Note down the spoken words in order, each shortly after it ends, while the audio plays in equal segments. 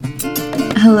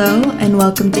Hello and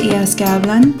welcome to Hijas que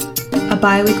Hablan, a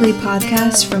bi-weekly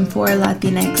podcast from four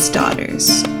Latinx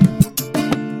daughters.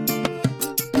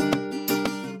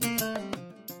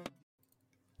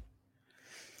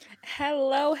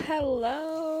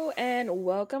 Hello, and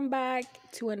welcome back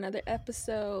to another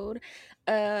episode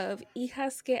of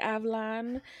Hijas que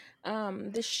Hablan,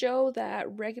 the show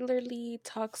that regularly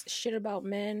talks shit about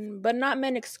men, but not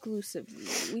men exclusively.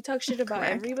 We talk shit about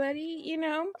Correct. everybody, you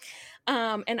know?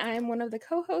 And I am one of the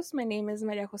co-hosts. My name is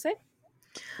Maria Jose.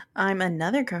 I'm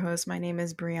another co-host. My name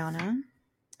is Brianna.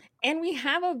 And we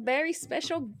have a very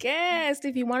special guest.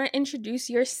 If you want to introduce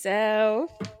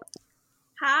yourself.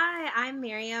 Hi, I'm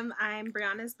Miriam. I'm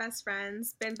Brianna's best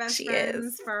friends. Been best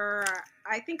friends for,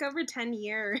 I think, over 10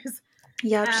 years.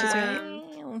 Yep, she's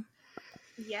right.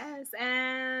 Yes,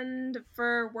 and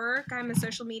for work, I'm a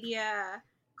social media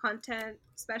content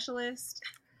specialist.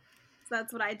 So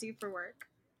that's what I do for work.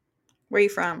 Where are you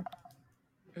from?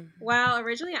 Well,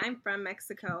 originally I'm from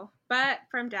Mexico, but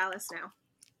from Dallas now.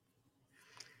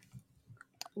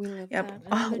 We love Yep. that.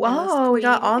 Oh, Another wow, Dallas we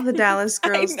got queen. all the Dallas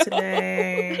girls know.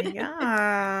 today.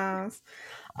 Yes.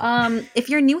 If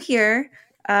you're new here,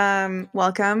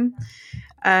 welcome.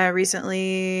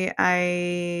 Recently,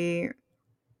 I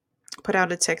put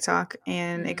out a TikTok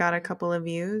and it got a couple of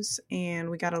views and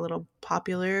we got a little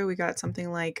popular. We got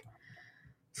something like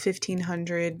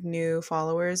 1,500 new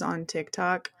followers on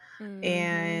TikTok.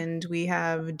 And we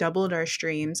have doubled our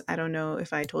streams. I don't know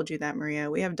if I told you that, Maria.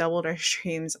 We have doubled our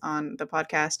streams on the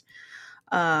podcast.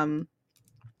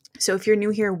 So if you're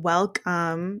new here,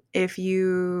 welcome. If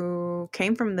you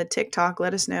came from the TikTok,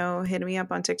 let us know. Hit me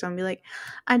up on TikTok and be like,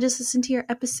 I just listened to your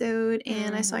episode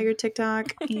and I saw your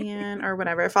TikTok and or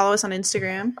whatever. Follow us on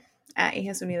Instagram at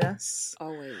Hijas Unidas.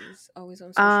 Always on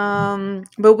social media.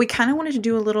 But we kind of wanted to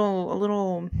do a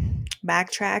little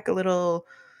backtrack, a little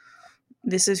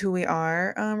this is who we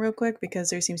are real quick because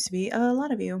there seems to be a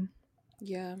lot of you.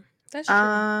 Yeah, that's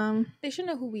true. They should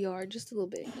know who we are just a little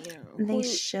bit, you know. They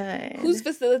should. Who's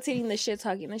facilitating the shit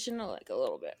talking? They should know like a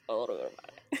little bit about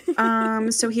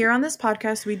it. So here on this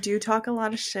podcast, we do talk a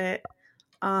lot of shit.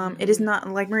 It is not,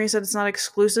 like Maria said, it's not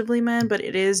exclusively men, but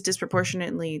it is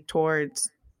disproportionately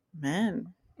towards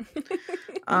men.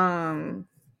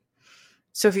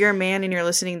 So if you're a man and you're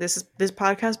listening, this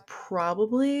podcast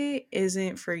probably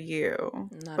isn't for you.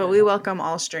 But we welcome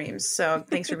all streams. So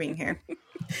thanks for being here.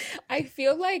 I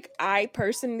feel like I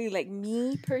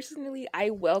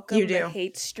welcome the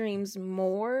hate streams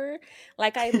more.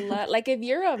 Like I love, like if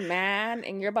you're a man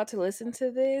and you're about to listen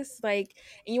to this, like,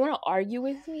 and you want to argue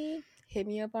with me, hit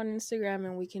me up on Instagram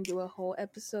and we can do a whole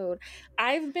episode.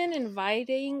 I've been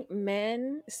inviting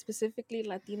men, specifically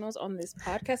Latinos, on this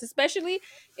podcast, especially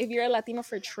if you're a Latino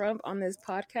for Trump on this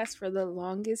podcast for the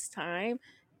longest time.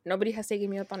 Nobody has taken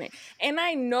me up on it. And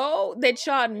I know that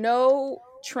y'all know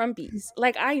Trumpies.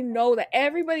 Like, I know that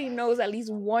everybody knows at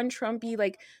least one Trumpy.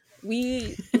 Like,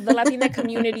 the Latina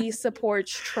community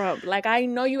supports Trump. Like, I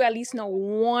know you at least know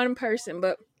one person.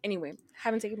 But anyway,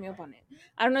 haven't taken me up on it.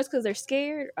 I don't know, it's because they're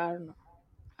scared. I don't know.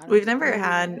 We've never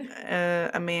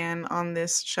had a man on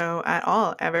this show at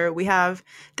all, ever. We have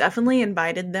definitely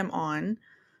invited them on.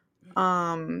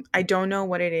 I don't know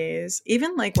what it is.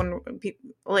 Even like when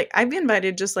people, like, I've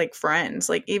invited just like friends,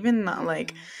 like even not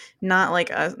like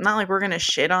us, not like we're gonna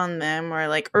shit on them or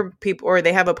like or people or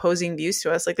they have opposing views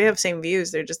to us. Like they have same views.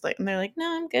 They're just like, and they're like,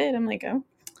 no, I'm good. I'm like, oh,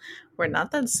 we're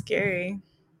not that scary.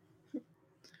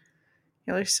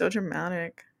 Y'all are so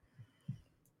dramatic.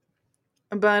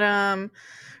 But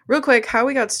real quick, how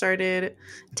we got started.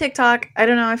 TikTok. I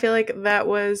don't know. I feel like that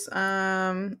was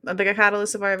like a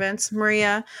catalyst of our events.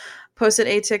 Maria posted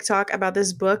a TikTok about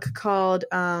this book called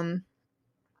Not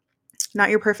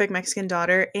Your Perfect Mexican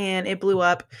Daughter, and it blew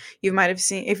up. You might have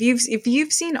seen if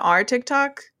you've seen our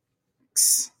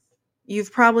TikToks,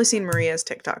 you've probably seen Maria's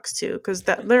TikToks too, because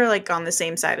they're like on the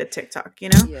same side of TikTok, you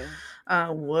know? Yeah.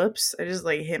 Whoops! I just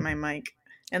like hit my mic.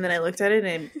 And then I looked at it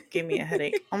and it gave me a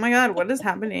headache. Oh my god, what is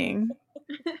happening?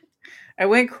 I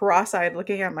went cross-eyed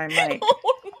looking at my mic.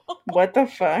 What the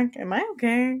fuck? Am I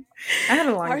okay? I had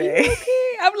a long day. Are you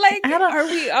okay? I'm like, are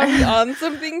we on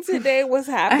something today? What's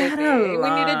happening? We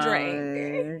need a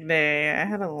drink. I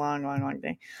had a long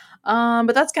day.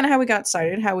 But that's kind of how we got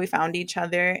started, how we found each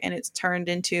other, and it's turned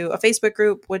into a Facebook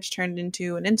group, which turned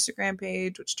into an Instagram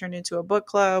page, which turned into a book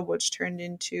club, which turned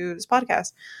into this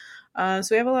podcast. So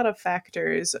we have a lot of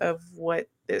factors of what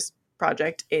this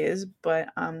project is, but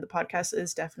the podcast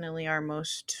is definitely our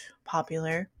most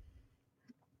popular.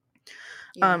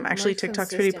 Actually,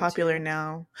 TikTok's pretty popular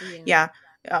now. Yeah.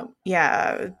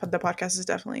 The podcast is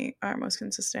definitely our most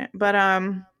consistent. But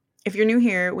if you're new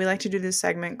here, we like to do this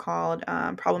segment called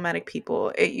Problematic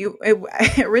People.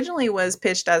 It originally was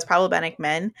pitched as Problematic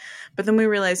Men, but then we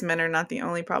realized men are not the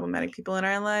only problematic people in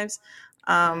our lives.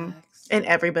 And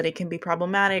everybody can be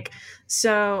problematic.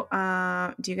 So,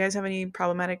 do you guys have any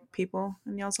problematic people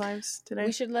in y'all's lives today?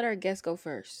 We should let our guests go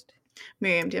first.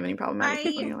 Miriam, do you have any problematic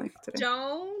people in your life today?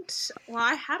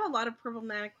 I had a lot of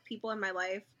problematic people in my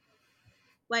life,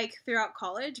 like throughout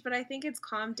college, but I think it's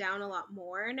calmed down a lot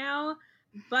more now.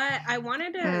 But I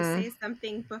wanted to say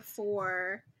something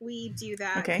before we do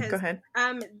that. Okay, go ahead.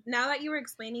 Now that you were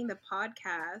explaining the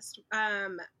podcast,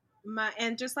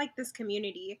 and just like this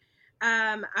community,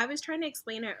 I was trying to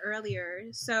explain it earlier.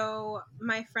 So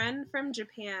my friend from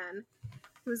Japan,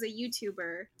 who's a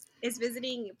YouTuber, is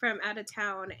visiting from out of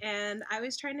town, and I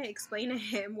was trying to explain to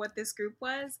him what this group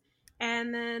was,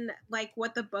 and then like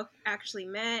what the book actually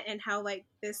meant, and how like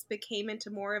this became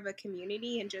into more of a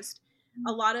community and just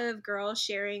a lot of girls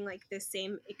sharing like the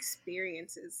same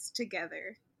experiences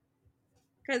together.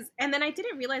 And then I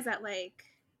didn't realize that like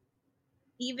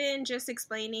even just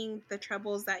explaining the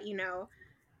troubles that, you know,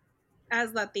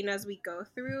 as Latinas we go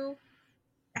through,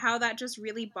 how that just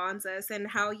really bonds us, and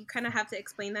how you kind of have to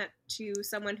explain that to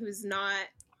someone who's not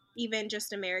even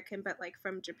just American, but like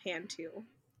from Japan too.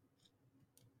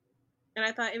 And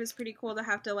I thought it was pretty cool to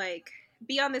have to like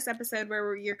be on this episode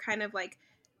where you're kind of like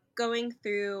going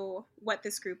through what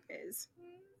this group is.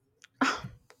 Oh,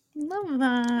 love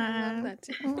that. I love that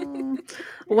too.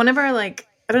 One of our, like,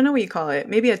 I don't know what you call it,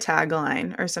 maybe a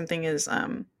tagline or something is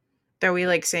that we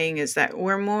like saying is that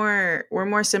we're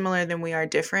more similar than we are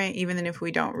different, even if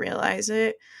we don't realize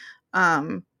it.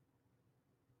 And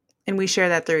we share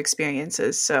that through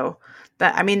experiences. So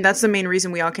that, I mean, that's the main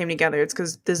reason we all came together. It's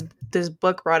because this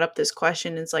book brought up this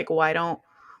question. It's like, why don't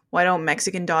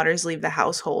Mexican daughters leave the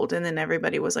household? And then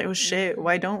everybody was like, oh shit,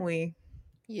 why don't we?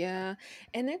 Yeah,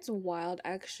 and it's wild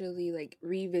actually, like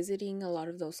revisiting a lot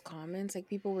of those comments. Like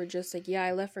people were just like, yeah,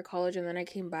 I left for college and then I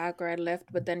came back, or I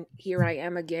left but then here I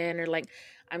am again, or like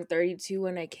I'm 32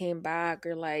 and I came back,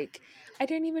 or like I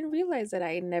didn't even realize that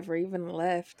I never even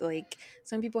left. Like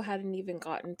some people hadn't even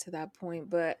gotten to that point.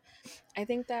 But I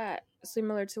think that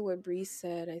similar to what Bree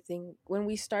said, I think when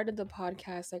we started the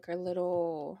podcast, like our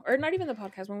little, or not even the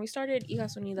podcast, when we started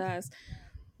Hijas Unidas,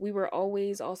 we were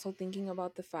always also thinking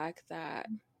about the fact that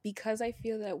because I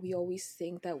feel that we always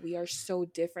think that we are so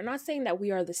different, not saying that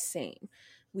we are the same,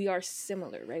 we are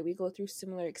similar, right? We go through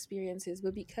similar experiences,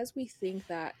 but because we think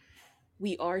that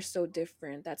we are so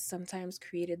different, that sometimes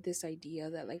created this idea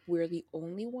that like we're the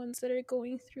only ones that are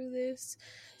going through this.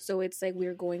 So it's like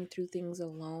we're going through things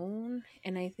alone.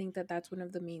 And I think that that's one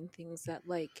of the main things that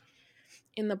like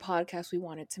in the podcast we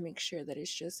wanted to make sure that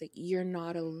it's just like you're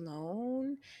not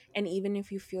alone. And even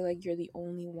if you feel like you're the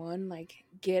only one, like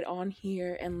get on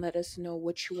here and let us know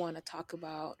what you want to talk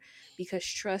about, because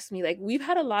trust me, like we've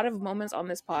had a lot of moments on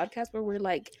this podcast where we're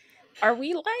like, are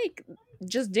we like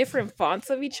just different fonts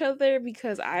of each other?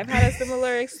 Because I've had a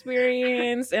similar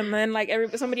experience, and then like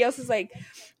somebody else is like,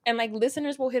 and like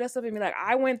listeners will hit us up and be like,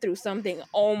 I went through something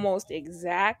almost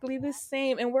exactly the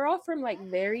same. And we're all from like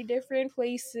very different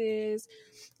places,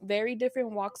 very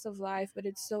different walks of life, but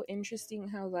it's so interesting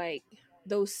how like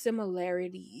those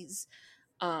similarities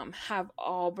have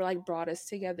all like brought us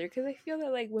together. Because I feel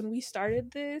that like when we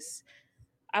started this,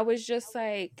 I was just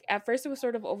like, at first it was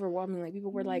sort of overwhelming. Like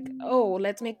people were like, oh,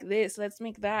 let's make this, let's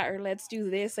make that, or let's do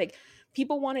this. Like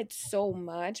people wanted so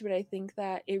much, but I think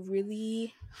that it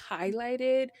really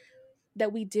highlighted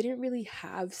that we didn't really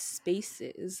have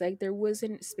spaces. Like there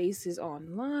wasn't spaces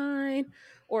online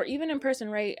or even in person,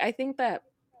 right? I think that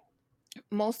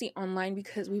mostly online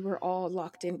because we were all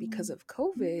locked in because of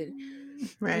COVID.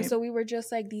 Right. And so we were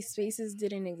just like, these spaces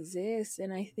didn't exist.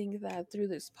 And I think that through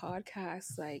this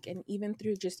podcast, like, and even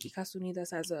through just Hijas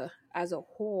Unidas as a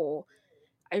whole,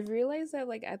 I realized that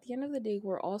like at the end of the day,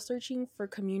 we're all searching for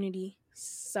community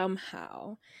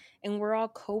somehow. And we're all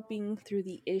coping through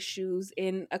the issues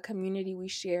in a community we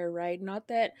share, right? Not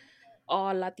that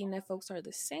all Latina folks are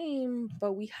the same,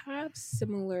 but we have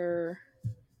similar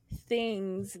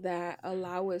things that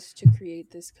allow us to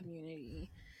create this community.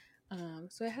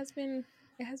 So it has been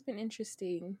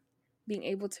interesting being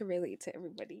able to relate to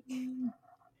everybody.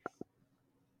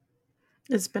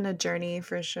 It's been a journey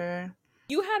for sure.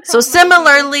 You had so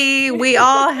similarly, we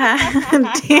all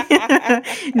had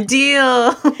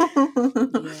deal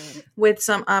with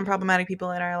some problematic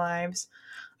people in our lives.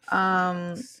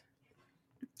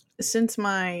 Since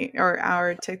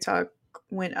our TikTok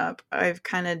went up, I've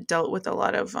kind of dealt with a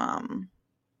lot of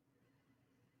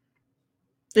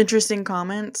interesting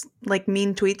comments, like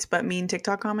mean tweets, but mean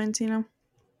TikTok comments, you know?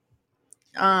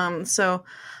 So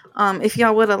if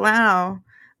y'all would allow,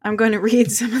 I'm going to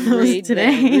read some of those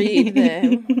today. Read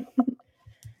them.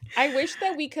 I wish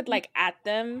that we could like at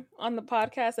them on the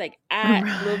podcast, like at.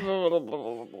 Blah, blah, blah,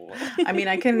 blah, blah. I mean,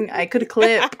 I could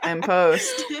clip and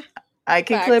post. I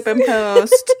can Facts. clip and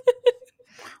post,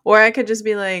 or I could just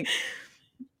be like,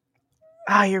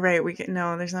 "Ah, you're right. We can."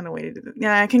 No, there's not a way to do that.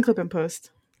 Yeah, I can clip and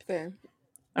post. Fair.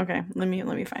 Okay, let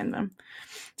me find them.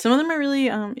 Some of them are really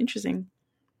interesting.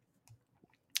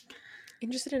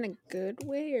 Interested in a good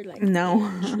way or like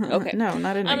No, okay, no,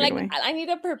 not in a I'm good like way. I need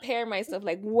to prepare myself.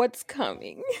 Like, what's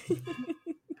coming?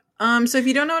 So if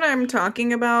you don't know what I'm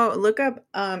talking about, look up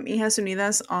Hijas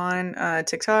Unidas on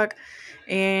TikTok,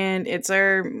 and it's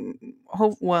our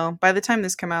well. By the time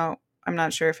this come out, I'm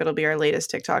not sure if it'll be our latest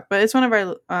TikTok, but it's one of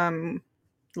our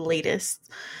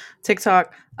latest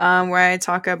TikTok where I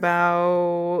talk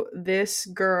about this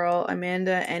girl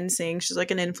Amanda Ensing. She's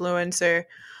like an influencer.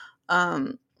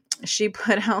 She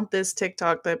put out this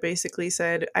TikTok that basically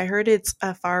said, I heard it's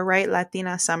a far right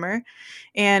Latina summer.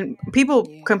 And people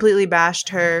completely bashed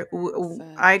her.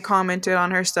 I commented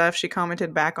on her stuff. She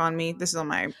commented back on me. This is on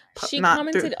my... She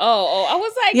commented... Oh, I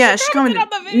was like... Yeah, she commented... On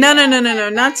the video. No.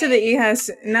 Not to the Hijas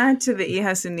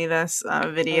Unidas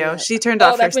video. She turned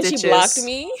off her stitches. When she blocked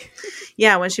me?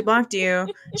 Yeah, when she blocked you.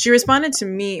 She responded to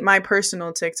me, my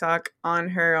personal TikTok, on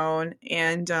her own.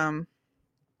 And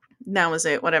that was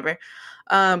it. Whatever.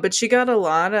 But she got a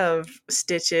lot of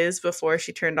stitches before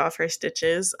she turned off her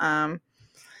stitches.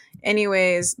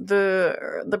 Anyways,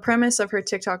 the premise of her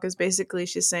TikTok is basically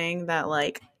she's saying that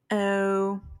like,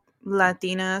 oh,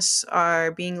 Latinas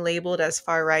are being labeled as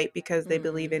far right because they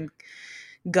believe in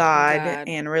God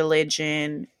and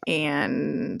religion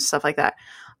and stuff like that.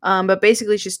 But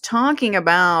basically she's talking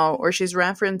about, or she's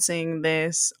referencing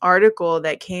this article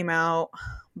that came out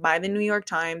by the New York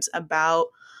Times about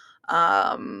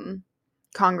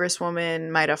Congresswoman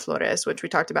Mayra Flores, which we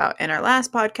talked about in our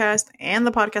last podcast and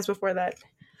the podcast before that.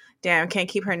 Damn, can't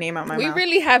keep her name out my mouth. We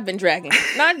really have been dragging.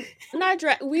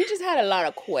 We just had a lot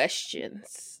of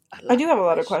questions. I do have a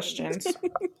lot of questions.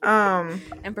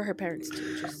 And for her parents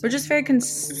too. We're just very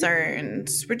concerned.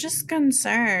 We're just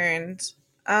concerned.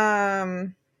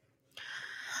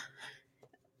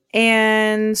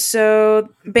 And so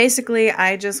basically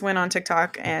I just went on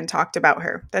TikTok and talked about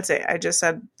her. That's it. I just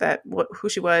said that who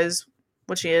she was,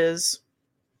 what she is,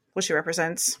 what she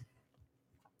represents.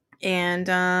 And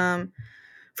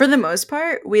for the most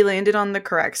part, we landed on the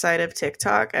correct side of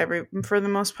TikTok. For the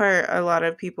most part, a lot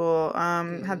of people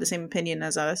had the same opinion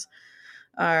as us,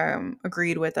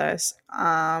 agreed with us.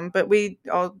 But we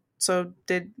also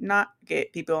did not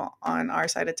get people on our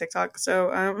side of TikTok. So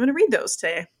I'm going to read those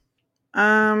today.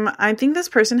 I think this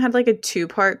person had like a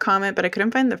 2-part comment, but I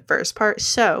couldn't find the first part.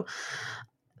 So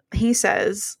he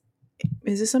says,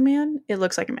 is this a man? It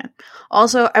looks like a man.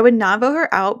 Also, I would not vote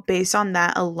her out based on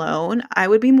that alone. I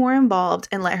would be more involved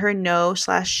and let her know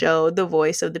 / show the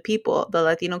voice of the people, the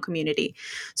Latino community.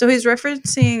 So he's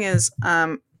referencing is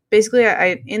basically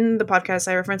I in the podcast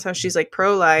I reference how she's like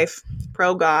pro-life,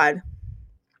 pro-God.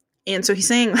 And so he's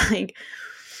saying like,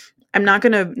 I'm not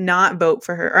going to not vote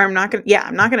for her, or I'm not going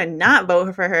to not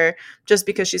vote for her just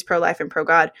because she's pro-life and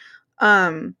pro-God.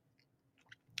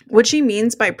 What she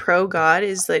means by pro-God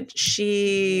is that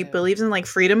she believes in like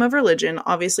freedom of religion,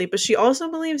 obviously, but she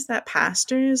also believes that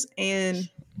pastors and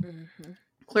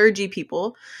clergy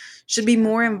people should be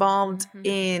more involved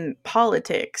in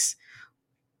politics.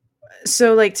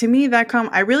 So like to me that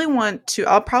I really want to,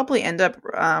 I'll probably end up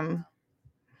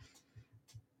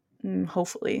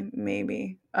hopefully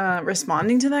maybe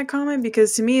responding to that comment,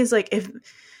 because to me it's like, if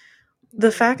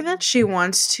the fact that she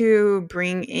wants to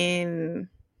bring in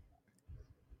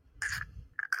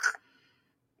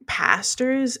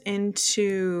pastors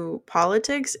into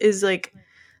politics is like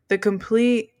the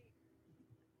complete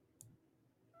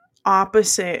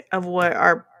opposite of what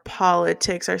our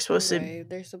politics are supposed to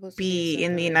be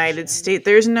in the United States.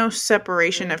 There's no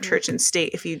separation of church and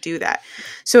state if you do that.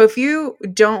 So if you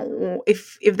don't,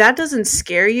 if that doesn't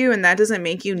scare you and that doesn't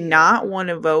make you not want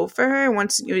to vote for her,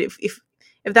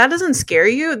 if that doesn't scare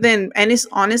you, then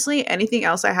honestly, anything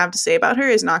else I have to say about her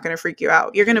is not going to freak you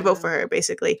out. You're going to vote for her,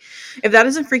 basically. If that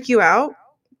doesn't freak you out,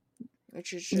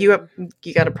 you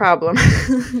got a problem.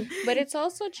 But it's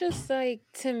also just like,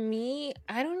 to me,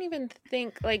 I don't even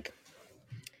think like,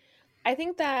 I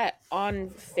think that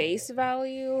on face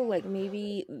value, like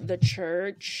maybe the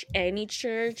church, any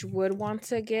church would want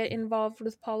to get involved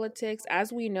with politics.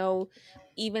 As we know,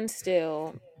 even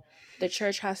still, the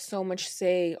church has so much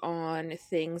say on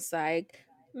things like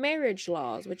marriage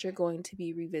laws, which are going to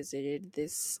be revisited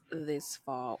this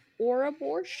fall, or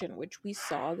abortion, which we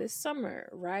saw this summer,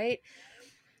 right?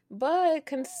 But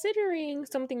considering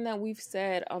something that we've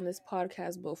said on this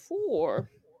podcast before,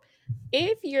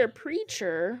 if your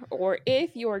preacher or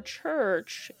if your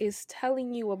church is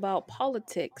telling you about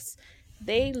politics,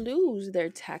 they lose their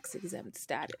tax exempt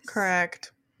status.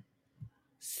 Correct.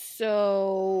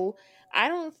 So I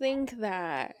don't think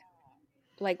that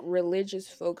like religious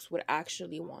folks would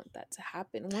actually want that to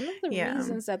happen. One of the Yeah.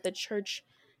 reasons that the church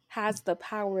has the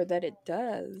power that it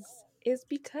does is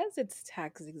because it's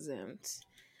tax exempt.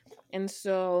 And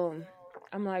so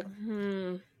I'm like,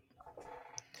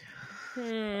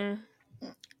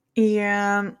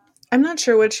 Yeah. I'm not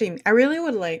sure what I really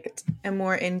would like a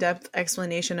more in-depth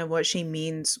explanation of what she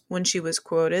means when she was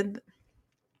quoted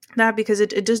that, because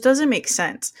it just doesn't make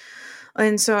sense.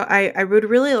 And so I would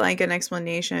really like an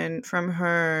explanation from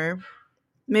her.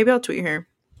 Maybe I'll tweet her,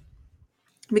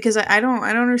 because I don't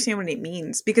understand what it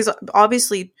means, because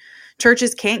obviously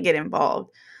churches can't get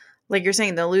involved. Like you're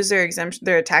saying, they'll lose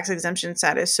their tax exemption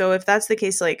status. So if that's the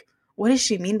case, like, what does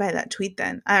she mean by that tweet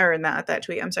then? Or not that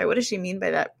tweet. I'm sorry. What does she mean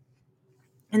by that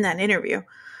in that interview?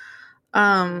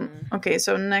 Okay,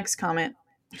 so next comment.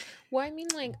 Well, I mean,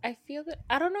 like, I feel that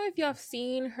I don't know if y'all have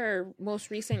seen her most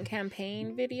recent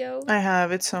campaign video. I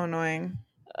have. It's so annoying.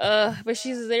 But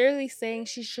she's literally saying,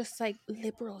 she's just like,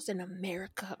 liberals in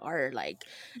America are like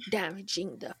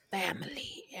damaging the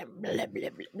family and blah blah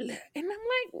blah blah. And I'm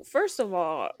like, first of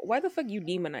all, why the fuck you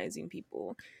demonizing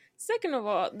people? Second of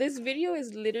all, this video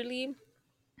is literally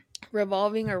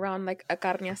revolving around like a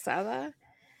carne asada.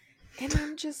 And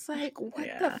I'm just like, what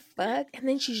the fuck? And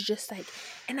then she's just like,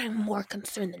 and I'm more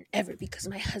concerned than ever because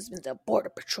my husband's a border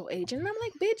patrol agent. And I'm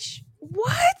like, bitch,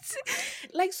 what?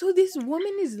 Like, so this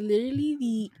woman is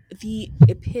literally the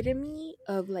epitome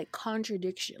of like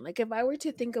contradiction. Like, if I were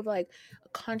to think of like a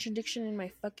contradiction in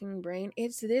my fucking brain,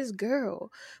 it's this girl.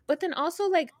 But then also,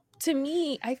 like, to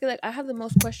me, I feel like I have the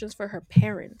most questions for her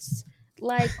parents.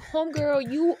 Like, homegirl,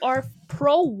 you are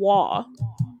pro-war,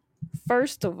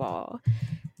 first of all.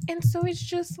 And so it's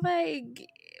just like,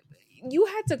 you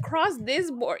had to cross this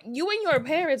border. You and your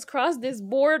parents crossed this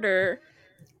border,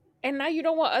 and now you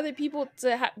don't want other people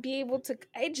to be able to.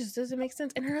 It just doesn't make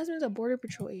sense. And her husband's a border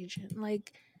patrol agent.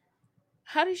 Like,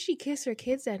 how does she kiss her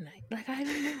kids at night? Like, I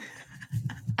don't know.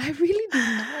 I really do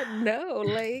not know.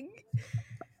 Like,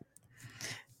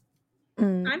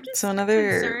 I'm just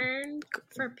concerned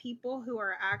for people who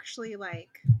are actually like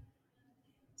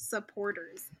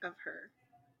supporters of her.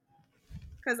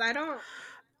 Because I don't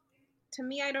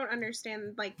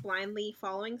understand like blindly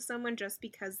following someone just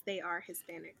because they are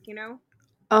Hispanic, you know?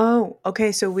 Oh,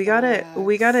 okay. So we got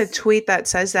a tweet that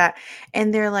says that,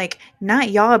 and they're like,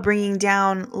 not y'all bringing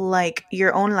down like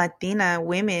your own Latina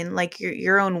women, like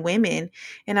your own women.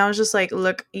 And I was just like,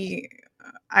 look,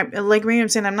 I'm like Miriam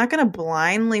saying, I'm not gonna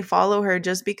blindly follow her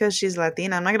just because she's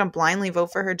Latina. I'm not gonna blindly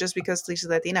vote for her just because she's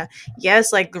Latina.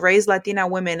 Yes, like raise Latina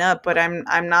women up, but I'm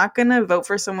not gonna vote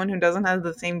for someone who doesn't have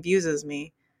the same views as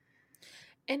me.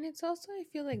 And it's also, I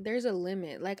feel like there's a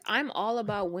limit. Like, I'm all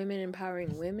about women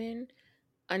empowering women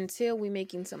until we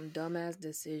making some dumbass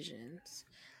decisions.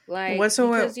 Like, what's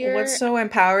so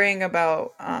empowering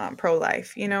about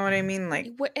pro-life? You know what I mean?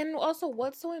 Like, and also,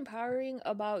 what's so empowering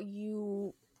about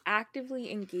you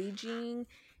actively engaging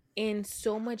in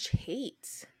so much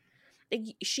hate?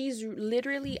 Like, she's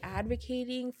literally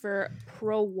advocating for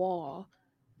pro-war,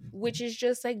 which is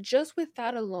just like, just with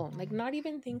that alone, like, not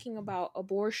even thinking about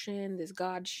abortion, this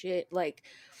god shit, like,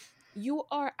 you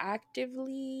are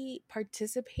actively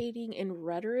participating in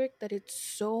rhetoric that it's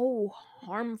so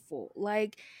harmful.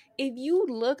 Like, if you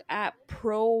look at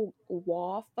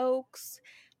pro-war folks,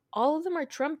 all of them are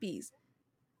Trumpies.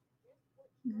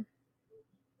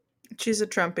 She's a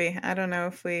Trumpy. I don't know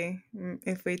if we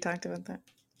talked about that.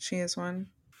 She is one.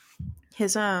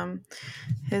 His Mar-a-Lago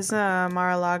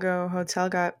hotel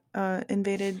got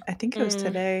invaded. I think it was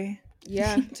today.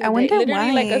 Yeah, I wonder literally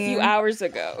why. Like a few hours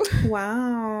ago.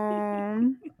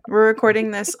 Wow. We're recording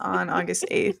this on August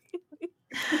 8th.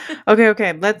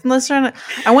 Okay. Let's try to.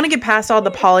 I want to get past all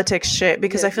the politics shit,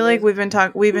 because I feel like we've been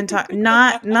talking.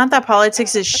 Not that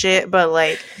politics is shit, but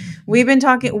like we've been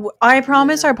talking. I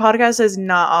promise our podcast is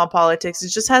not all politics. It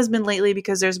just has been lately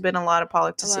because there's been a lot of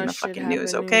politics in the fucking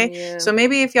news. Okay, so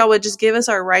maybe if y'all would just give us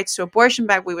our rights to abortion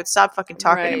back, we would stop fucking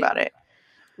talking about it.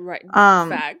 Right.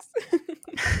 Facts.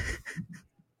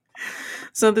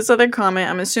 So this other comment,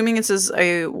 I'm assuming it says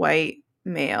a white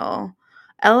male.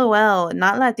 LOL,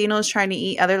 not Latinos trying to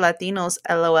eat other Latinos.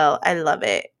 LOL, I love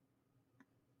it.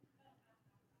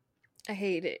 I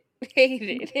hate it. Hate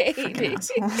it.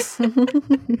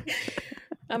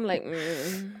 I'm like,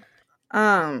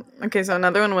 Okay, so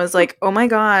another one was like, oh my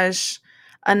gosh,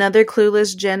 Another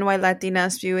clueless Gen Y Latina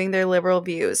spewing their liberal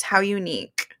views. How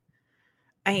unique.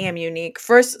 I am unique.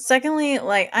 First, secondly,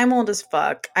 like I'm old as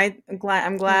fuck. I'm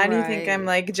glad you think I'm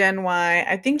Right. like Gen Y.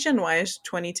 I think Gen Y is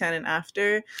 2010 and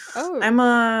after. Oh,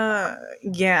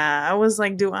 I was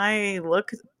like, do I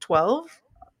look 12?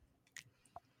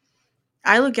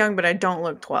 I look young, but I don't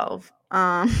look 12.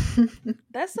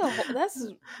 that's a whole. I'm That's a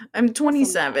lot.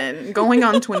 27, going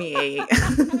on 28. You're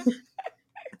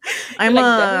I'm like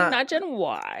definitely a not Gen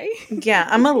Y.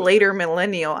 I'm a later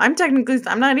millennial. I'm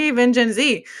not even Gen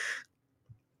Z.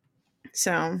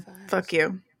 So fuck Facts.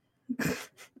 you.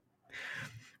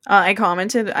 I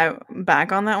commented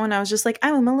back on that one. I was just like,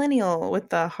 I'm a millennial with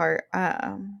the heart,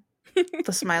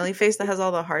 the smiley face that has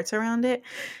all the hearts around it,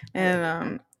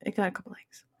 and it got a couple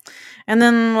likes. And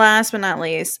then last but not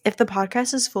least, if the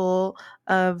podcast is full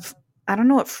of, I don't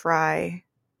know what fry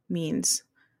means.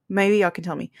 Maybe y'all can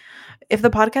tell me. If the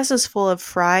podcast is full of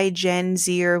fry Gen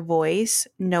Zer voice,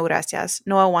 no gracias.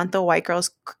 No, I want the white girl's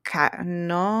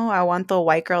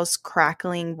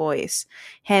crackling voice.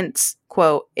 Hence,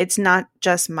 quote, it's not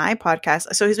just my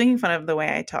podcast. So he's making fun of the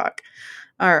way I talk.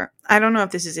 Or I don't know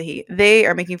if this is a he. They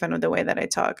are making fun of the way that I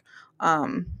talk.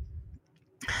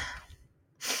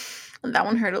 That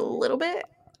one hurt a little bit.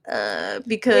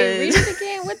 Because Wait, read it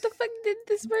again. What the fuck did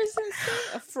this person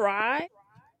say? A fry?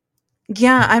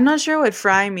 yeah, I'm not sure what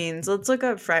fry means. Let's look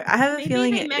up fry. I have a Maybe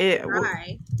feeling they meant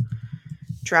dry.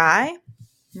 Dry?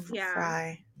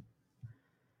 Yeah.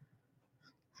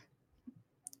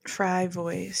 Fry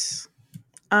voice.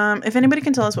 If anybody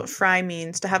can tell us what fry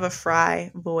means, to have a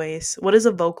fry voice. What is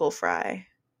a vocal fry?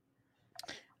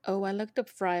 Oh, I looked up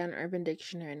fry on Urban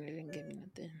Dictionary and it didn't give me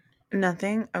nothing.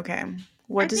 Nothing? Okay.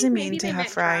 What I does it think mean maybe to they have meant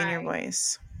fry in your dry.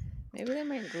 voice? Maybe they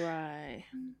meant dry.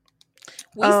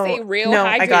 We Oh, stay real no,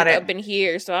 I got hydrated it. up in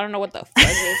here, so I don't know what the fuck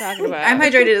they're talking about. I'm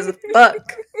hydrated as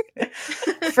fuck.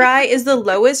 Fry is the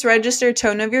lowest register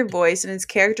tone of your voice and is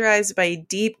characterized by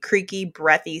deep, creaky,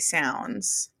 breathy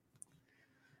sounds.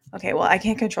 Okay, well, I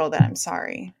can't control that. I'm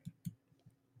sorry.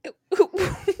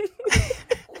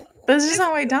 That's just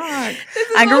how I talk.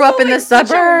 I grew up in the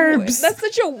suburbs. That's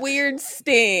such a weird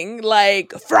sting.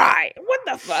 Like, fry. What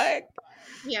the fuck?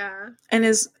 Yeah. And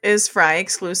is fry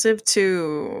exclusive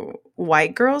to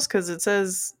white girls? Because it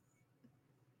says,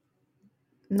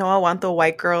 no, I want the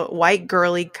white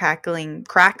girly crackling.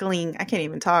 I can't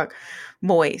even talk.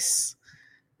 Voice.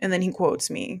 And then he quotes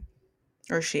me,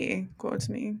 or she quotes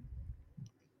me.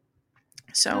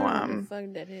 So, I don't know what the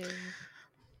fuck that is.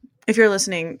 if you're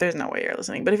listening, there's no way you're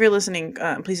listening. But if you're listening,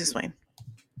 please explain.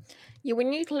 Yeah, we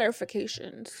need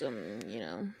clarification. Some,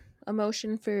 a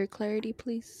motion for clarity,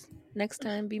 please. Next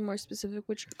time, be more specific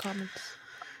with your comments.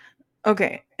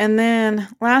 Okay, and then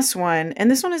last one,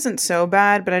 and this one isn't so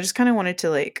bad, but I just kind of wanted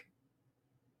to like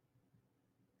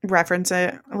reference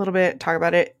it a little bit, talk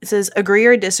about it. It says, agree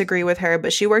or disagree with her,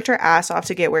 but she worked her ass off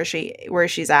to get where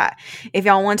she's at. If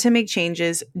y'all want to make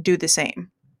changes, do the same.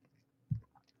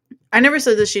 I never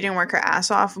said that she didn't work her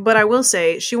ass off, but I will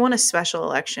say she won a special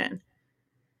election.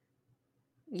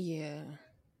 Yeah.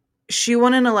 She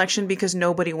won an election because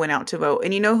nobody went out to vote.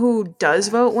 And you know who does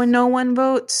vote when no one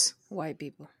votes? White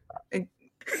people.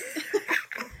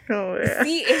 Oh, yeah.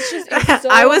 See, it's so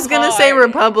I was going to say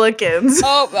Republicans.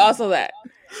 Oh, also that.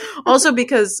 Also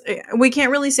because we can't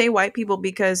really say white people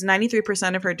because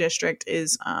 93% of her district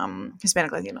is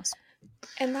Hispanic Latinos.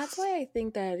 And that's why I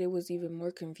think that it was even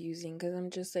more confusing, because I'm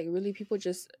just like, really, people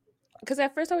just... Because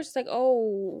at first I was just like,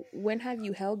 oh, when have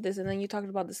you held this? And then you talked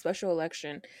about the special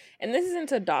election. And this isn't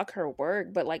to dock her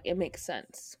work, but like, it makes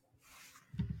sense.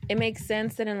 It makes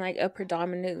sense that in like a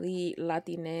predominantly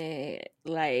Latina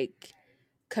like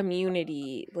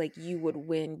community, like you would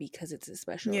win because it's a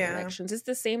special elections. It's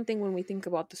the same thing when we think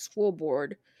about the school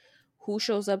board. Who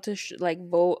shows up to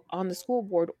vote on the school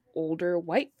board? Older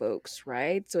white folks,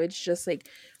 right? So it's just like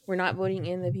we're not voting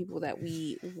in the people that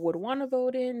we would want to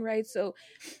vote in, right? So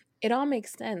it all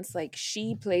makes sense. Like,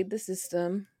 she played the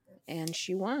system and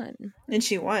she won.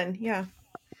 Yeah.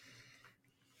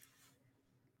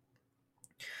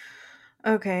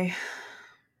 Okay.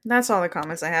 That's all the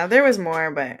comments I have. There was more,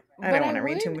 but I don't want to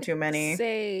read too many.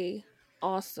 Say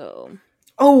also.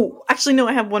 Oh, actually, no,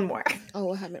 I have one more. Oh,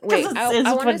 what happened? Wait,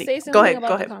 I want to say something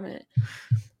about the comment.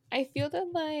 I feel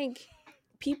that, like,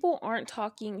 people aren't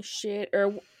talking shit,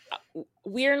 or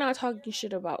we're not talking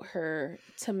shit about her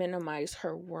to minimize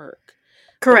her work.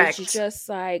 Correct. It's just,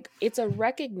 like, it's a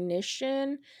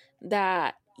recognition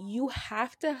that you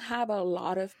have to have a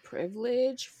lot of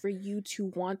privilege for you to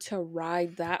want to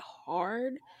ride that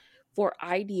hard for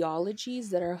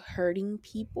ideologies that are hurting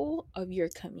people of your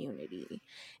community.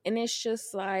 And it's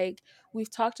just like,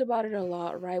 we've talked about it a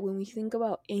lot, right? When we think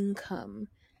about income,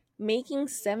 making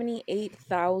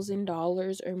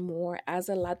 $78,000 or more as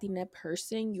a Latina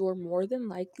person, you're more than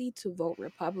likely to vote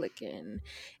Republican.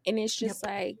 And it's just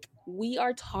like, we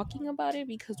are talking about it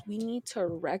because we need to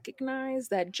recognize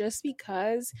that just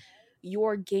because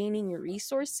you're gaining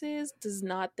resources does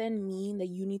not then mean that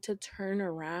you need to turn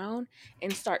around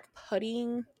and start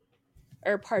putting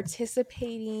or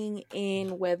participating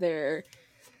in whether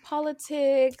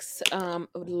politics,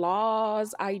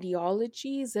 laws,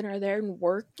 ideologies that are there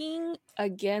working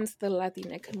against the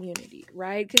Latina community,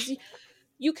 right? Because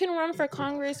you can run for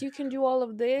Congress, you can do all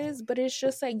of this, but it's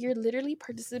just like you're literally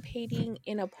participating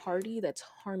in a party that's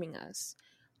harming us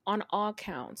on all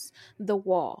counts. The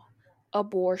wall,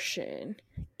 abortion,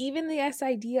 even this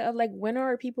idea of like, when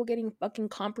are people getting fucking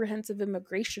comprehensive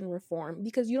immigration reform?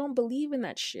 Because you don't believe in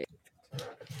that shit.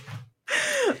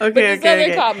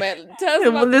 Okay. Comment. Tell us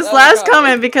about this last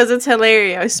comment because it's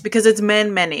hilarious, because it's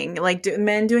men-menning, like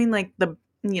men doing like the,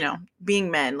 being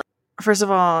men. First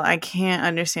of all, I can't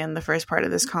understand the first part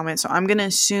of this comment, so I'm gonna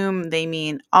assume they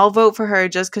mean I'll vote for her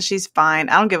just because she's fine.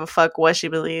 I don't give a fuck what she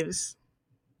believes.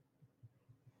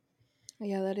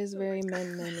 Yeah, that is very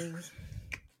men-menning.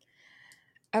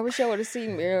 I wish I would have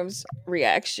seen Miriam's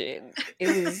reaction.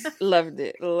 It was loved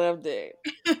it.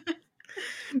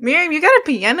 Miriam, you got a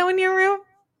piano in your room?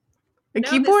 A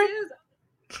keyboard?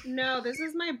 This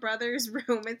is my brother's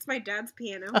room. It's my dad's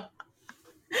piano.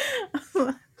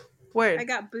 Word. I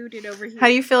got booted over here. How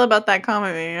do you feel about that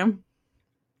comment, Miriam?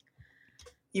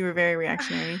 You were very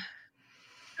reactionary.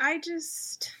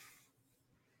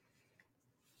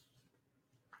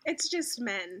 It's just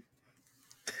men.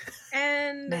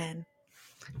 And men.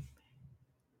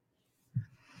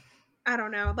 I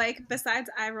don't know. Like, besides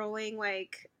eye rolling,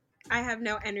 like, I have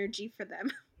no energy for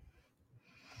them.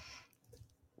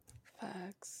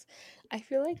 Facts. I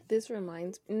feel like this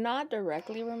not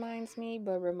directly reminds me,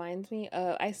 but reminds me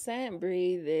of, I sent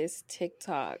Brie this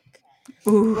TikTok.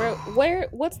 Ooh.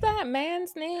 What's that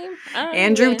man's name?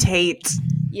 Andrew Tate.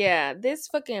 Yeah, this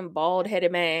fucking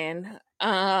bald-headed man.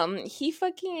 He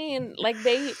fucking, like,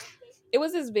 it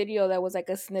was this video that was like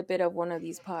a snippet of one of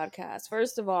these podcasts.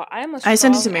 First of all, I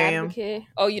sent it to Miriam. Advocate.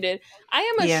 Oh, you did? I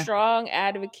am a strong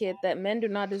advocate that men do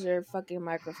not deserve fucking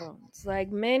microphones. Like,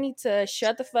 men need to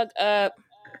shut the fuck up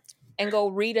and go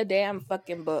read a damn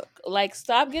fucking book. Like,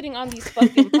 stop getting on these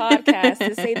fucking podcasts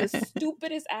to say the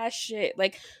stupidest ass shit.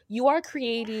 Like, you are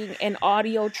creating an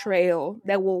audio trail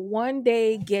that will one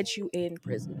day get you in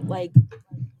prison. Like,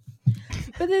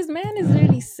 but this man is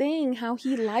literally saying how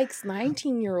he likes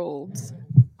 19-year-olds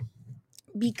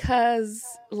because,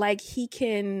 like, he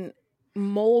can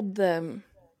mold them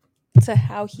to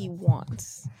how he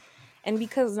wants. And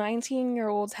because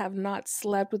 19-year-olds have not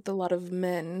slept with a lot of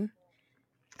men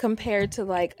compared to,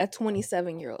 like, a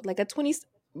 27-year-old. Like,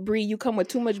 Brie, you come with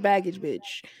too much baggage,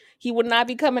 bitch. He would not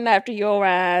be coming after your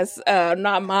ass,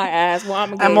 not my ass.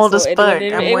 Well, I'm old as fuck.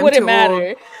 It wouldn't matter.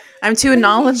 Old. I'm too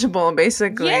knowledgeable,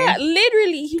 basically. Yeah,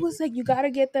 literally. He was like, you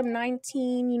gotta get them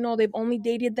 19. They've only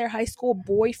dated their high school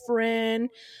boyfriend.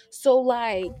 So,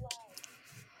 like,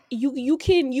 you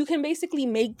can basically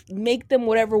make them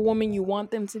whatever woman you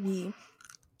want them to be.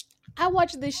 I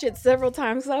watched this shit several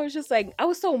times because I was just like, I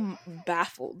was so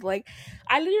baffled. Like,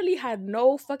 I literally had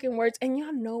no fucking words. And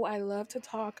y'all know I love to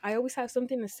talk. I always have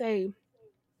something to say.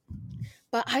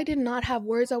 But I did not have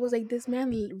words. I was like, this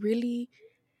man really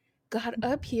got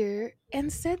up here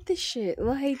and said this shit.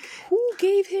 Like, who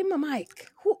gave him a mic?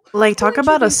 Talk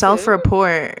about a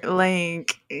self-report.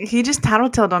 Like, he just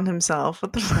tattletaled on himself.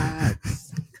 What the fuck?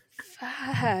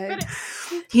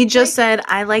 Facts. He just said,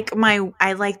 I like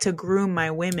to groom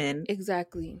my women.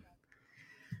 Exactly.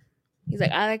 He's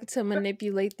like, I like to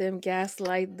manipulate them,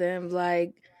 gaslight them.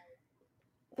 Like,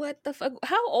 what the fuck?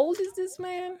 How old is this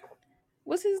man?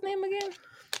 What's his name again?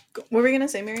 What were we gonna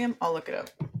say, Miriam? I'll look it up.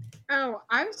 Oh,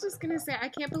 I was just gonna say, I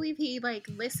can't believe he, like,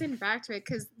 listened back to it,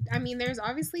 because, I mean, there's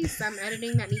obviously some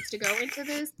editing that needs to go into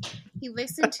this. He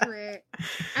listened to it,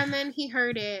 and then he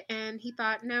heard it, and he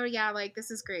thought, no, yeah, like, this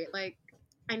is great. Like,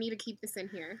 I need to keep this in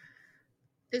here.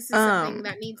 This is something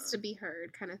that needs to be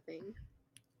heard, kind of thing.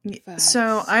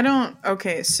 So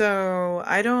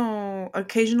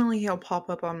occasionally he'll pop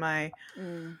up on my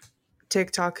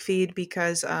TikTok feed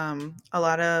because a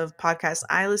lot of podcasts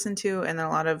I listen to and then a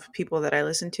lot of people that I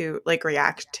listen to, like,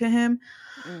 react to him.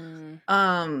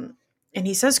 And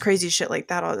he says crazy shit like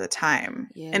that all the time.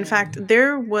 Yeah. In fact,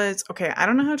 there was, I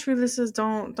don't know how true this is,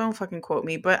 don't fucking quote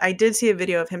me, but I did see a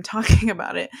video of him talking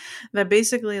about it, that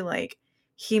basically, like,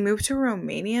 he moved to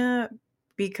Romania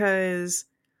because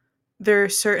there are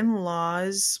certain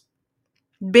laws,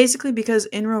 basically because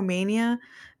in Romania,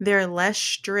 they're less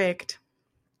strict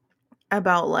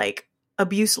about like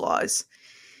abuse laws.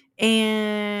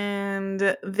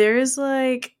 And there's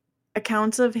like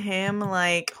accounts of him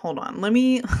like, hold on, let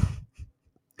me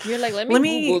You're like, let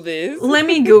me Google this. Let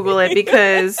me Google it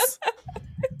because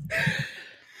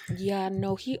yeah,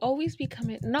 no, he always be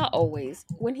coming, not always.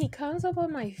 When he comes up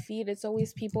on my feed, it's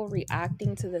always people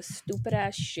reacting to the stupid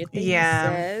ass shit that he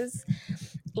says.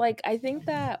 Like, I think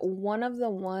that one of the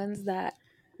ones that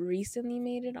recently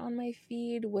made it on my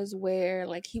feed was where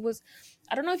like he was,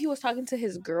 I don't know if he was talking to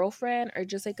his girlfriend or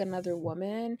just like another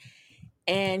woman,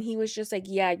 and he was just like,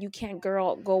 yeah, you can't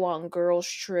go on girls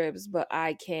trips, but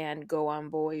I can go on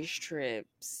boys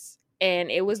trips.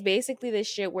 And it was basically this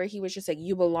shit where he was just like,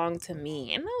 you belong to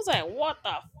me. And I was like, what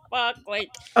the fuck? Like,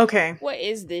 okay, what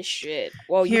is this shit?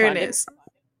 Well, here it is.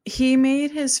 He made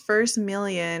his first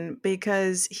million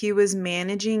because he was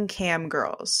managing cam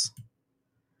girls.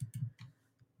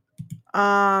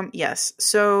 Yes.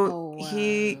 So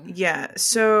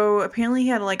so apparently he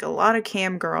had like a lot of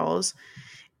cam girls,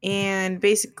 and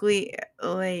basically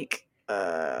like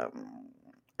I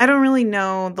don't really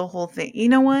know the whole thing. You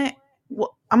know what?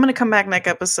 Well, I'm gonna come back next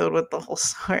episode with the whole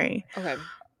story. Okay.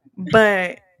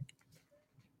 But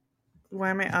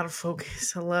why am I out of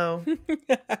focus? Hello.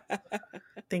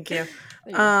 Thank you.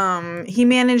 He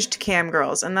managed cam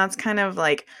girls, and that's kind of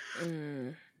like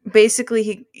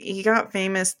basically he got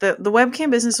famous. The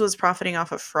webcam business was profiting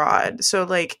off of fraud, so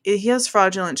like he has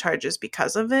fraudulent charges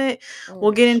because of it.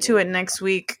 We'll get into it next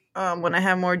week when I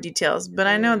have more details, but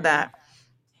I know that.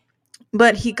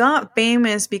 But he got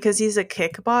famous because he's a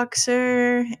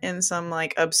kickboxer in some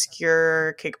like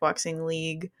obscure kickboxing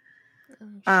league.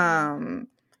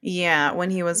 Yeah, when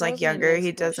he was like younger,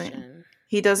 he doesn't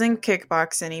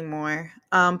kickbox anymore.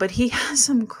 But he has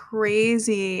some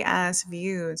crazy ass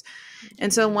views.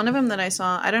 And so one of them that I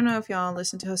saw, I don't know if y'all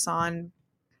listen to Hassan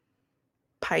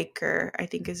Piker, I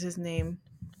think is his name.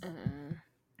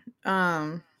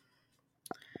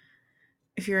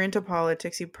 If you're into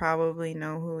politics, you probably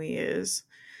know who he is.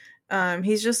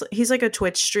 He's like a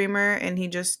Twitch streamer, and he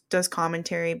just does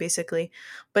commentary basically.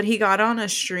 But he got on a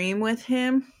stream with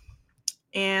him,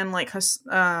 and like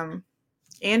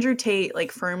Andrew Tate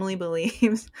like firmly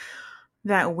believes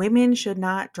that women should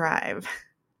not drive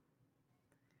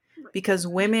because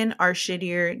women are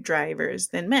shittier drivers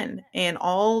than men, and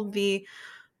all the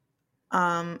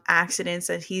accidents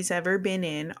that he's ever been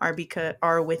in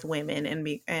are with women,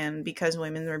 and because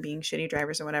women were being shitty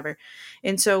drivers or whatever.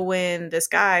 And so when this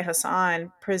guy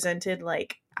Hassan presented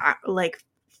like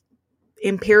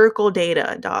empirical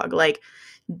data, like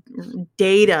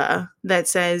data that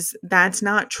says that's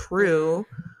not true,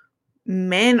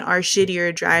 men are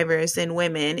shittier drivers than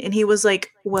women, and he was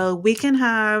like, well, we can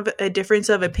have a difference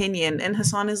of opinion. And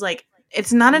Hassan is like,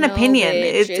 it's not an opinion,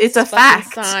 bitch, it's a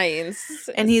fact, science.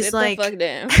 And he's sit like, the fuck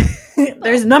down.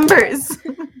 There's numbers.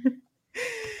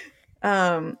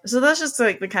 So that's just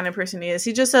like the kind of person he is.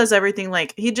 He just says everything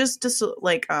like he just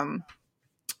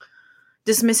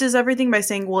dismisses everything by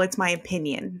saying, well, it's my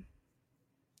opinion.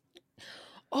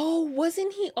 Oh,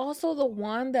 wasn't he also the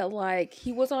one that like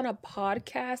he was on a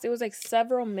podcast? It was like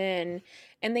several men,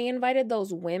 and they invited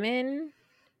those women.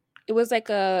 It was like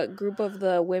a group of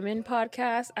the women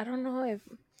podcast. I don't know if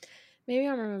maybe I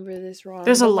remember this wrong.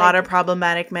 There's a lot of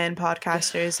problematic men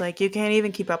podcasters. Like you can't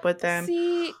even keep up with them.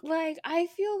 See, like I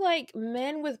feel like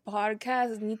men with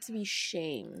podcasts need to be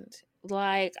shamed.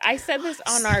 Like I said this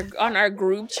on our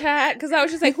group chat because I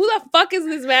was just like, who the fuck is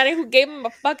this man who gave him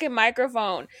a fucking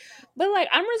microphone? But like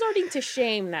I'm resorting to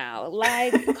shame now.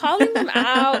 Like calling them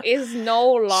out is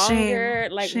no longer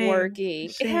working.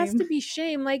 Shame. It has to be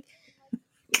shame. Like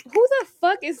who the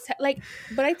fuck is like?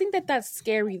 But I think that that's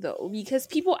scary though because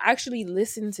people actually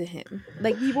listen to him.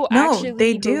 Like people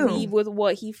actually believe with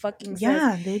what he fucking says.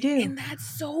 Yeah, they do, and that's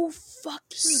so fucking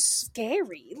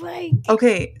scary. Like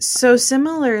okay, so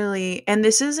similarly, and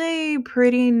this is a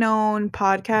pretty known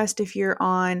podcast if you're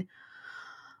on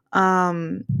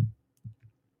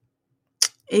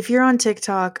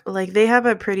TikTok, like they have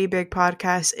a pretty big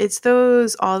podcast. It's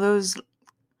all those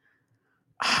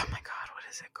oh my god, what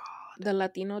is it called? The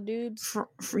Latino dudes?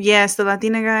 Yes, the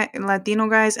Latino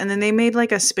guys, and then they made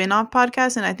like a spin-off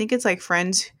podcast, and I think it's like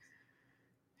friends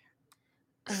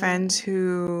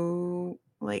who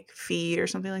like feed or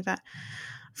something like that.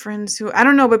 Friends who, I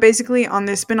don't know, but basically on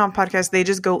this spin-off podcast, they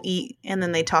just go eat and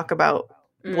then they talk about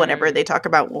whatever they talk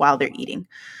about while they're eating.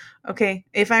 Okay,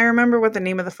 if I remember what the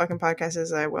name of the fucking podcast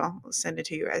is, I will send it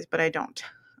to you guys, but I don't.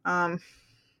 That's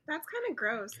kind of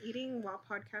gross, eating while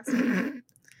podcasting.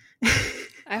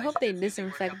 I hope they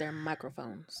disinfect their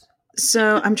microphones.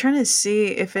 So I'm trying to see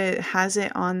if it has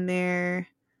it on there.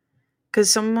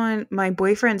 Because my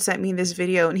boyfriend sent me this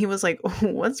video and he was like, oh,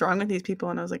 what's wrong with these people?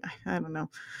 And I was like, I don't know.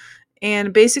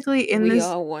 And basically we this...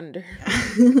 all wonder.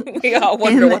 We all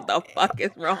wonder what the fuck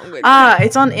is wrong with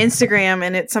it's on Instagram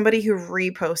and it's somebody who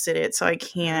reposted it. So I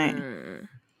can't.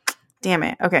 Damn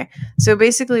it. Okay. So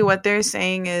basically what they're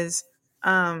saying is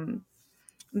the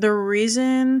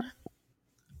reason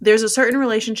there's a certain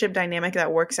relationship dynamic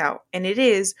that works out. And it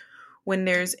is when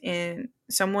there's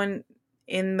someone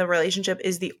in the relationship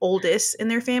is the oldest in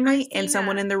their family and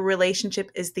someone in the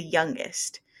relationship is the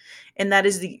youngest. And that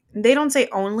is they don't say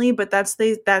only, but that's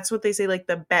what they say, like,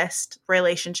 the best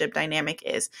relationship dynamic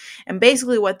is. And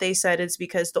basically what they said is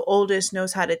because the oldest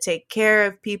knows how to take care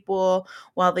of people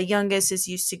while the youngest is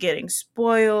used to getting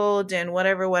spoiled and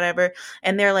whatever.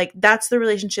 And they're like, that's the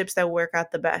relationships that work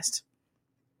out the best.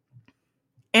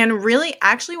 And really,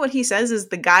 actually what he says is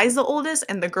the guy's the oldest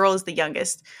and the girl is the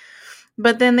youngest.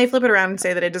 But then they flip it around and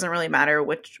say that it doesn't really matter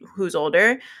who's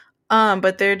older.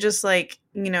 But they're just like,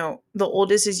 the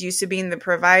oldest is used to being the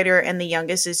provider and the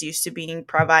youngest is used to being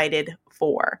provided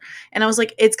for. And I was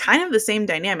like, it's kind of the same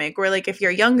dynamic where, like, if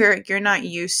you're younger, you're not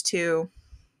used to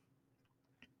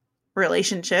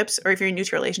relationships, or if you're new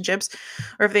to relationships,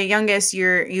 or if the youngest,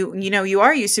 you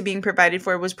are used to being provided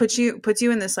for, which puts you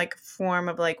in this, like, form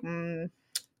of, like,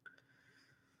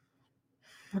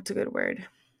 what's a good word?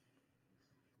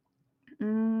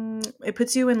 It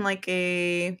puts you in, like,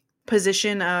 a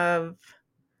position of,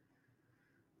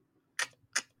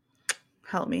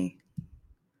 help me.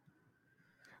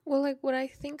 Well, like, what I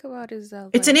think about is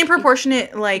that, it's an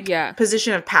disproportionate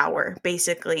position of power,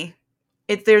 basically.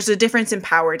 There's a difference in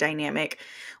power dynamic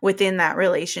within that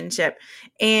relationship.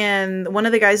 And one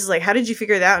of the guys is like, how did you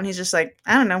figure that out? And he's just like,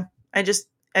 I don't know. I just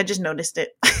noticed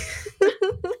it.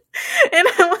 And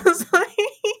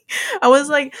I was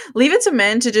like, leave it to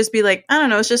men to just be like, I don't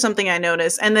know, it's just something I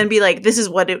noticed. And then be like, this is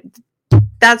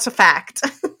that's a fact.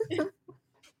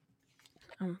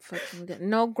 I'm fucking good.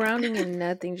 No grounding in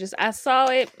nothing. Just, I saw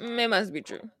it. It must be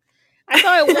true. I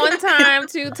saw it one time,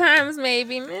 2 times,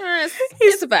 maybe.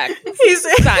 It's a fact.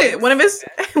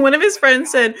 One of his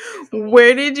friends said,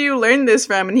 where did you learn this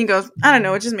from? And he goes, I don't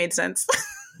know. It just made sense.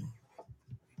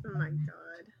 Oh my God.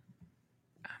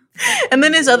 And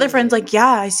then his other friend's like, yeah,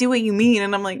 I see what you mean.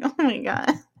 And I'm like, oh my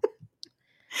God.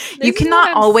 You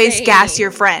cannot always gas your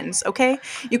friends, okay?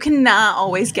 You cannot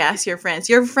always gas your friends.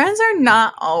 Your friends are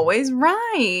not always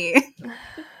right.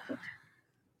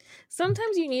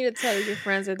 Sometimes you need to tell your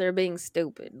friends that they're being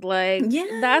stupid. Like,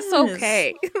 that's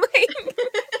okay.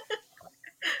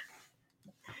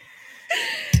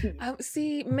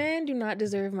 See, men do not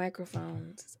deserve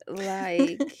microphones.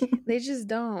 Like, they just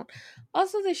don't.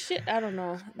 Also, the shit, I don't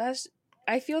know.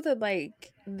 I feel that,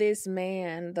 like, this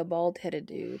man, the bald-headed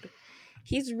dude,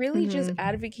 he's really just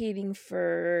advocating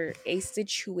for a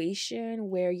situation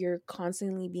where you're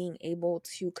constantly being able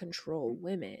to control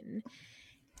women.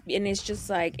 And it's just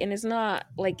like, and it's not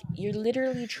like, you're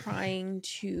literally trying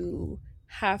to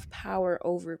have power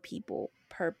over people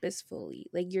purposefully.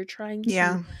 Like, you're trying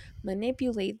to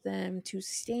manipulate them to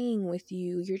staying with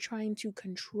you. You're trying to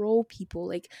control people.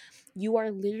 Like, you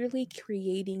are literally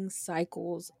creating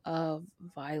cycles of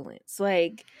violence.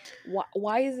 Like,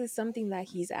 why is this something that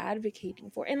he's advocating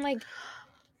for? And, like,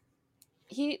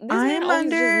 this man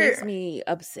always just makes me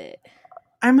upset.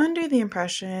 I'm under the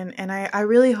impression, and I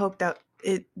really hope that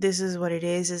this is what it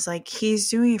is like, he's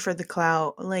doing it for the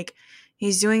clout. Like,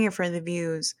 he's doing it for the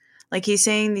views. Like, he's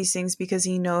saying these things because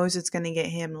he knows it's going to get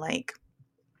him, like,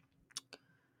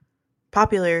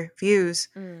 popular views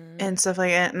and stuff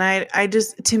like that. And I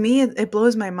just, to me, it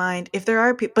blows my mind. If there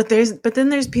are people, but then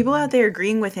there's people out there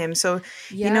agreeing with him. So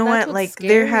you know what? Like, scary,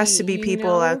 there has to be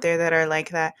people out there that are like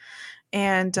that.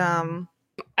 And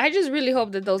I just really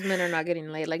hope that those men are not getting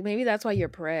laid. Like, maybe that's why you're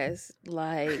pressed.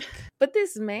 Like, but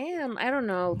this man, I don't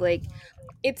know. Like,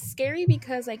 it's scary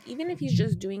because, like, even if he's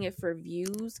just doing it for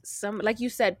views, like you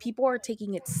said, people are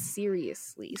taking it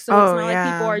seriously. So it's not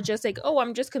like people are just like, oh,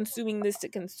 I'm just consuming this to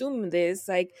consume this.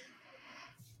 Like,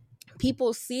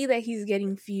 people see that he's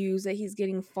getting views, that he's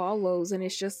getting follows, and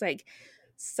it's just like,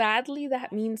 sadly,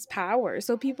 that means power.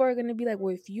 So people are going to be like,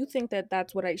 well, if you think that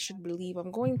that's what I should believe,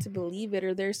 I'm going to believe it.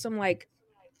 Or there's some, like,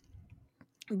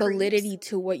 validity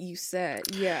to what you said.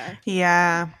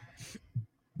 Yeah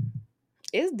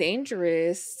It's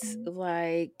dangerous.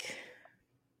 Like,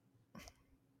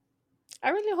 I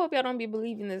really hope y'all don't be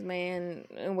believing this man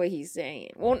and what he's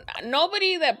saying. Well,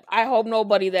 I hope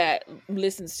nobody that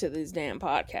listens to this damn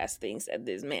podcast thinks that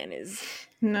this man is.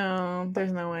 No,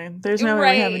 there's no way. There's no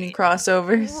way we have any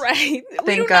crossovers. Right.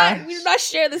 Thank God. We do not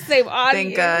share the same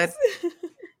audience. Thank God.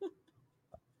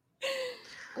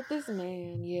 But this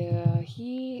man, yeah,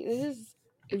 this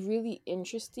is really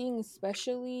interesting,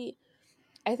 especially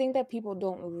I think that people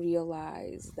don't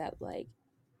realize that, like,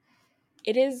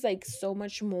 it is, like, so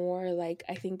much more, like,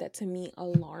 I think that to me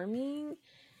alarming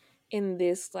in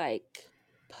this, like,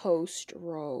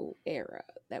 post-Roe era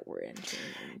that we're entering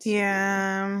into.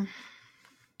 Yeah.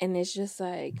 And it's just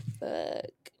like,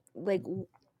 fuck. Like,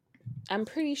 I'm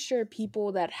pretty sure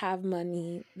people that have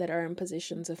money that are in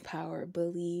positions of power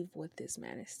believe what this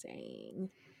man is saying.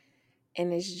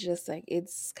 And it's just like,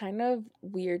 it's kind of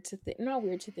weird to think, not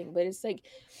weird to think, but it's like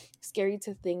scary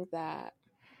to think that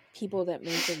people that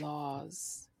make the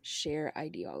laws share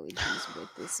ideologies with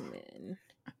this man,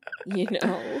 you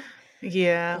know?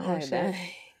 Yeah. Like, dang.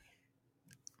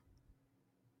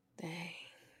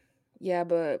 Yeah,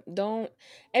 but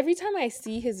every time I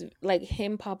see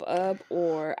him pop up,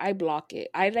 or I block it,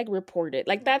 I like report it.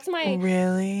 Like that's my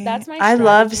strategy. I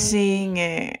love seeing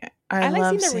it. I like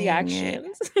love seeing the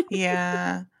reactions.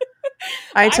 Yeah.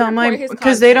 I tell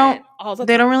because they don't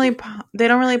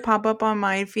really pop up on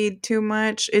my feed too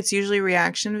much. It's usually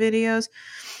reaction videos.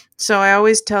 So I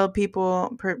always tell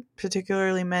people,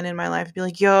 particularly men in my life, be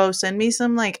like, "Yo, send me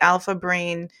some like alpha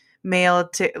brain male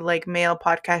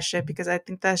podcast shit, because I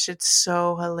think that shit's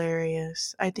so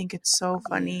hilarious. I think it's so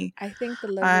funny." I think the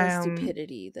level of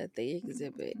stupidity that they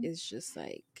exhibit is just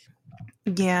like,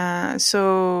 yeah.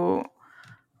 So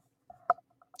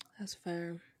that's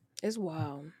fair. It's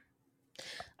wild.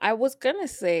 I was gonna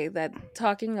say that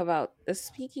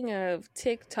speaking of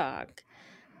TikTok,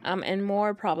 and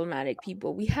more problematic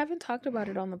people, we haven't talked about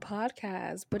it on the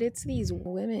podcast, but it's these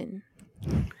women.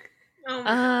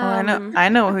 I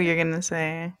know who you're gonna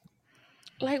say.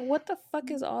 Like, what the fuck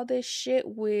is all this shit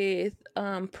with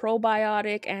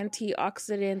probiotic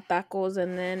antioxidant tacos,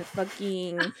 and then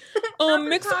fucking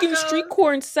Mexican street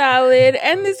corn salad,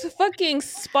 and this fucking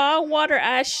spa water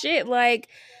ass shit? Like,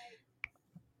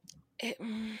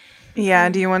 yeah,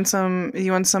 do you want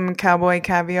some cowboy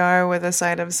caviar with a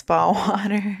side of spa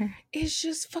water? It's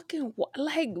just fucking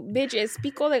like, bitch, it's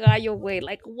pico de gallo way.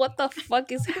 Like, what the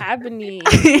fuck is happening?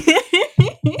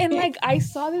 And like, I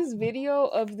saw this video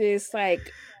of this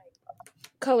like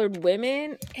colored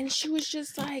women, and she was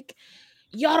just like,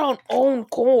 y'all don't own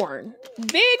corn,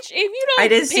 bitch. If you don't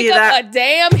pick up a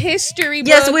damn history book.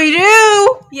 Yes, we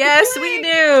do. Yes, we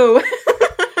do.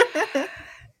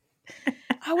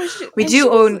 We do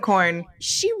own corn.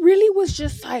 She really was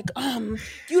just like,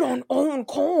 you don't own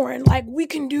corn. Like, we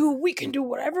can do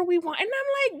whatever we want. And I'm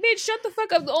like, bitch, shut the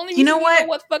fuck up. The only reason you know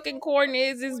what fucking corn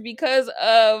is because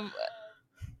of,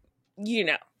 you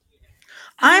know.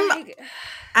 I'm like,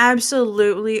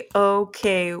 absolutely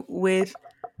okay with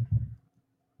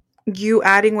you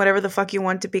adding whatever the fuck you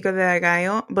want to pico de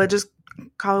gallo, but just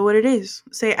call it what it is.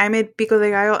 Say, I made pico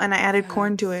de gallo and I added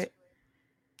corn to it.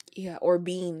 Yeah, or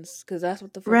beans, because that's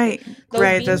what the fuck. Right,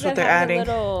 that's what they're adding.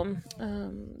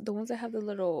 The ones that have the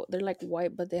little, they're like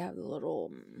white, but they have the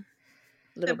little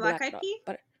the black eyed pea.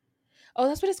 Oh,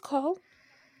 that's what it's called.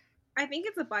 I think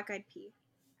it's a black eyed pea.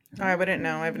 Oh, I wouldn't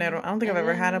know. I don't think I've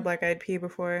ever had a black eyed pea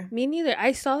before. Me neither.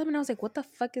 I saw them and I was like, "What the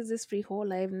fuck is this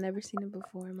frijol? I've never seen it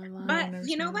before in my life." But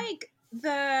you know, like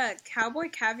the cowboy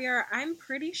caviar, I'm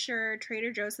pretty sure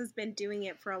Trader Joe's has been doing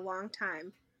it for a long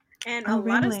time. And a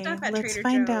lot of stuff at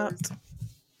Trader Joe's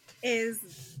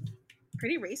is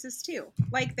pretty racist too.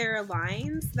 Like, there are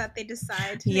lines that they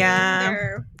decide to name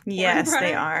their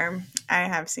they are. I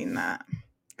have seen that.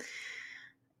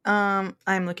 I'm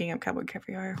looking up cowboy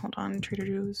caviar. Hold on, Trader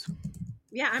Joe's.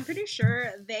 Yeah, I'm pretty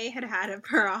sure they had it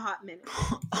for a hot minute.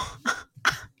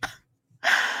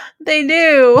 They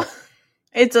do.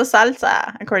 It's a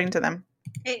salsa, according to them.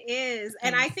 It is,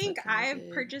 and I think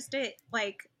I've purchased it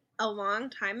like a long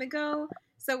time ago.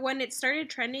 So when it started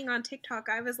trending on TikTok,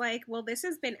 I was like, well, this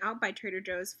has been out by Trader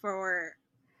Joe's for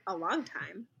a long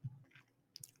time.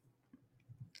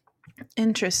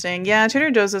 Interesting. Yeah,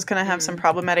 Trader Joe's is gonna have some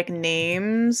problematic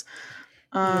names.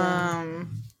 Let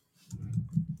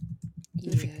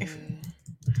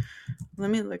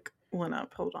me look one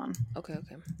up. Hold on. Okay.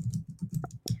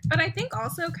 But I think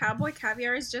also cowboy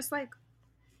caviar is just like,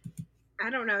 I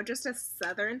don't know, just a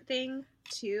Southern thing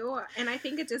too. And I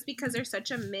think it's just because there's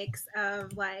such a mix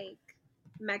of like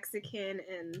Mexican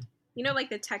and, you know, like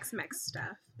the Tex-Mex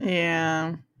stuff.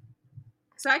 Yeah.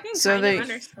 So I can kind of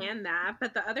understand that.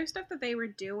 But the other stuff that they were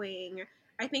doing,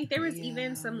 I think there was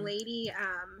even some lady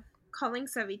calling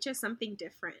ceviche something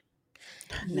different.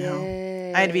 No.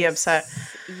 I'd be upset.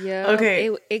 Yeah. Okay,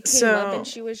 It came up so and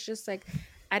she was just like,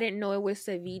 I didn't know it was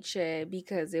ceviche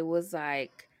because it was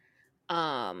like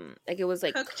it was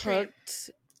like Cooked shrimp. cooked.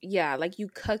 Yeah, like you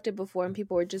cooked it before, and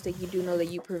people were just like, you do know that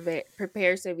you prepare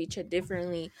ceviche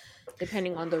differently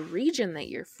depending on the region that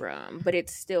you're from, but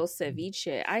it's still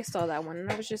ceviche. I saw that one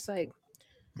and I was just like,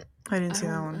 I didn't see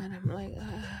that one. and I'm like,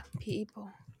 people.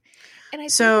 And I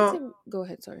think So it's go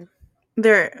ahead, sorry.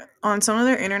 they're on some of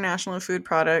their international food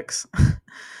products.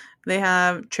 They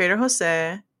have Trader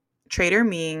Jose, Trader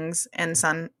Ming's, and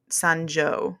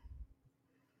Sanjo.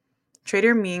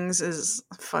 Trader Ming's is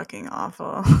fucking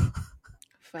awful.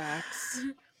 Facts.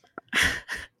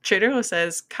 Trader Jose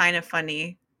is kind of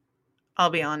funny. I'll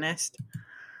be honest.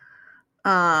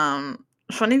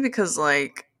 Funny because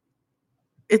like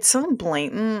it's so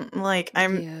blatant. Like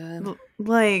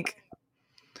like,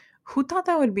 who thought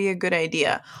that would be a good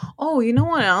idea? Oh, you know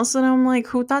what else? And I'm like,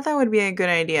 who thought that would be a good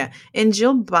idea? In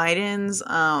Jill Biden's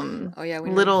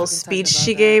little speech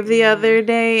she gave the other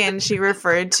day, and she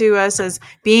referred to us as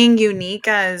being unique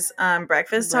as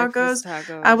breakfast tacos.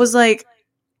 I was like,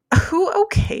 who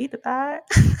okayed that?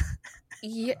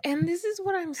 Yeah, and this is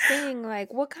what I'm saying.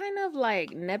 Like, what kind of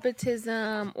like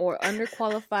nepotism or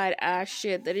underqualified ass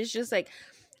shit that is just like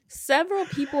several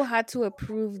people had to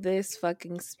approve this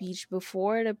fucking speech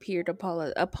before it appeared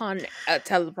upon a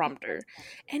teleprompter,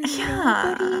 and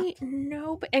nobody,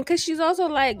 and because she's also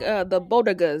like the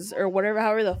bodegas or whatever,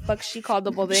 however the fuck she called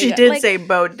the bodega. She did like, say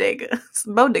bodegas.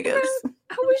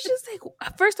 I was just like,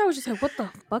 at first I was just like, what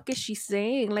the fuck is she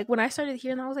saying? Like when I started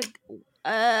hearing that, I was like,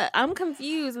 I'm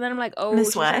confused, and then I'm like, oh,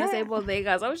 she's trying to say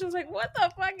bodegas. I was just like, what the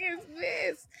fuck is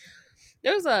this?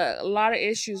 There's a lot of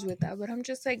issues with that, but I'm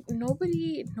just like,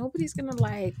 nobody's gonna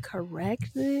like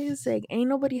correct this. Like, ain't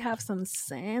nobody have some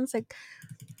sense. Like,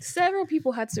 several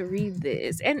people had to read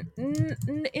this, and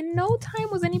in no time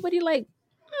was anybody like,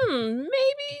 maybe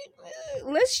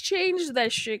let's change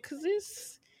that shit because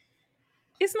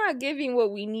it's not giving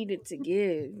what we needed to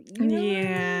give. You know what I mean?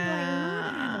 Like,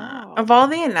 not at all. Of all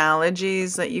the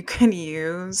analogies that you could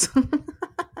use.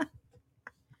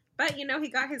 But you know, he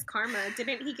got his karma.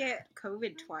 Didn't he get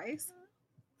COVID twice?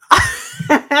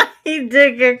 He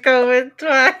did get COVID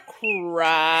twice.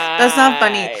 Christ. That's not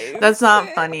funny. That's not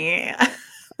funny.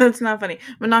 That's not funny.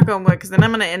 I'm not going to, because then I'm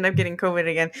going to end up getting COVID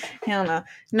again. Hell no.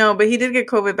 No, but he did get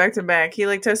COVID back to back. He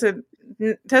like tested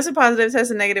positive,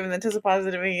 tested negative, and then tested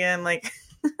positive again. Like,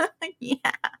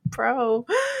 yeah, bro.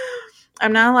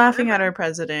 I'm not laughing at our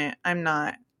president. I'm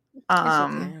not.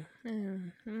 But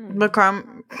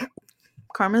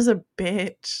karma's a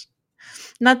bitch.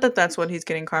 Not that that's what he's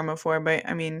getting karma for, but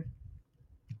I mean,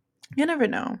 you never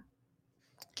know.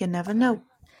 You never know.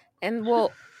 And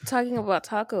well, talking about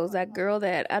tacos, that girl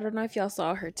that, I don't know if y'all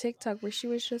saw her TikTok where she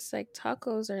was just like,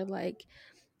 tacos are like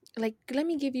let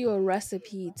me give you a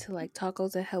recipe to like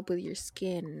tacos that help with your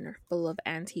skin and are full of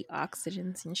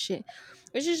antioxidants and shit,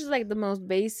 which is just like the most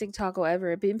basic taco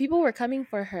ever. And people were coming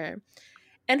for her,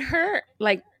 and her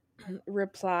like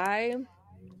reply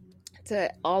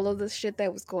to all of the shit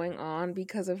that was going on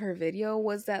because of her video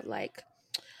was that like,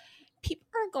 people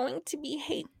are going to be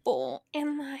hateful,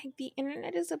 and like the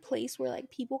internet is a place where like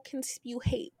people can spew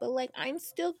hate, but like I'm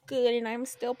still good and I'm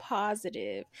still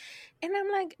positive. And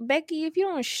I'm like, Becky, if you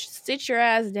don't sit your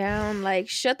ass down, like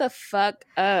shut the fuck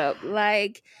up.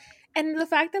 Like, and the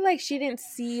fact that like she didn't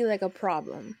see like a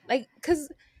problem, like, because,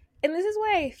 and this is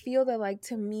why I feel that like,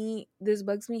 to me this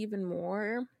bugs me even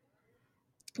more,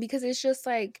 because it's just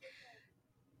like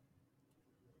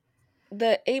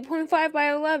the 8.5 by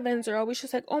 11s are always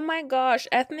just like, oh my gosh,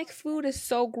 ethnic food is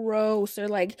so gross, or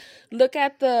like, look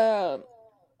at the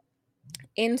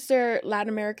insert Latin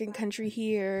American country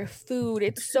here food,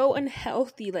 it's so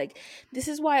unhealthy, like this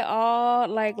is why all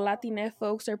like Latina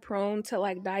folks are prone to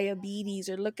like diabetes,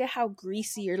 or look at how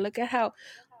greasy, or look at how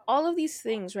all of these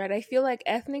things, right? I feel like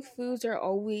ethnic foods are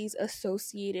always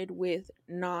associated with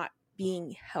not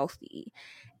being healthy,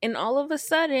 and all of a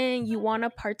sudden you want to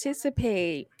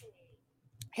participate,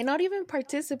 and not even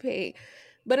participate,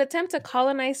 but attempt to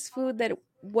colonize food that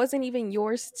wasn't even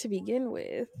yours to begin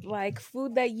with, like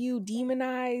food that you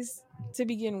demonize to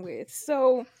begin with.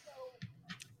 So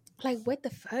like, what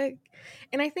the fuck?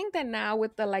 And I think that now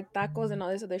with the like tacos and all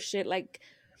this other shit, like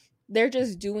they're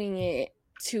just doing it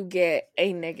to get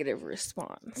a negative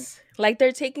response. Like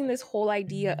they're taking this whole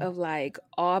idea of like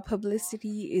all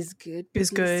publicity is good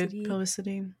publicity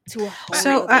to a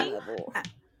whole level.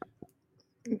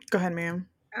 Go ahead, ma'am.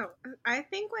 Oh, I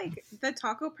think like the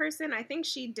taco person, I think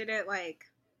she did it like,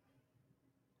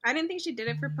 I didn't think she did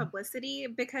it for publicity,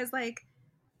 because like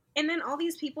And then all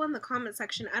these people in the comment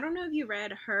section, I don't know if you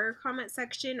read her comment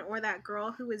section or that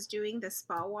girl who was doing the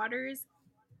spa waters.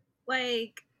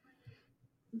 Like,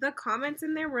 the comments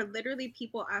in there were literally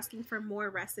people asking for more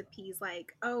recipes,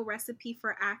 like, oh, recipe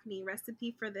for acne,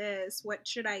 recipe for this, what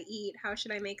should I eat, how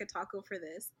should I make a taco for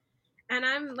this? And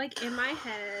I'm like, in my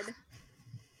head,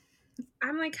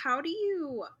 I'm like,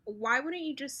 why wouldn't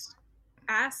you just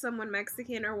ask someone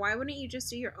Mexican, or why wouldn't you just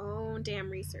do your own damn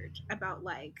research about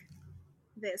like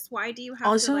this? Why do you have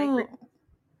Also, to like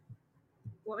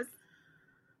what was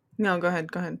no, go ahead.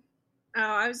 oh,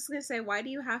 I was just gonna say, why do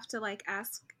you have to like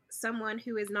ask someone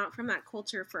who is not from that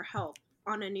culture for help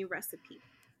on a new recipe?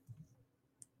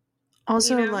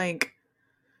 Also, You know? like,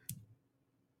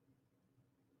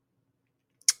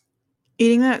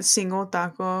 eating that single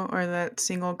taco or that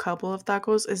single couple of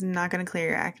tacos is not going to clear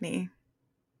your acne.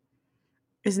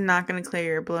 Is not going to clear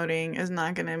your bloating. Is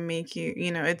not going to make you,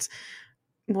 it's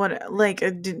what, like,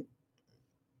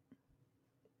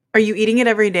 are you eating it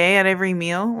every day at every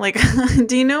meal? Like,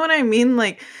 do you know what I mean?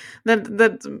 Like,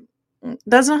 that's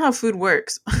not how food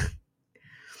works.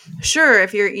 Sure,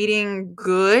 if you're eating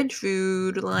good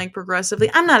food, like, progressively,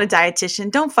 I'm not a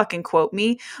dietitian, don't fucking quote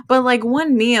me, but, like,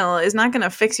 one meal is not gonna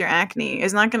fix your acne,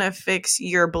 is not gonna fix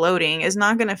your bloating, is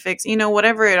not gonna fix,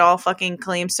 whatever it all fucking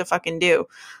claims to fucking do.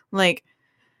 Like,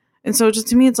 and so just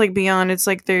to me, it's, like, beyond, it's,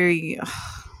 like, they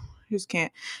just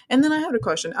can't. And then I had a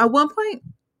question. At one point,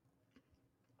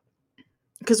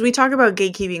 because we talk about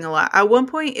gatekeeping a lot, at one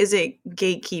point, is it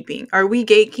gatekeeping? Are we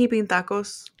gatekeeping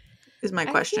tacos? Is my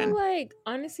question. I feel like,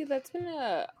 honestly, that's been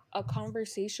a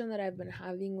conversation that I've been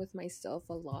having with myself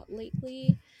a lot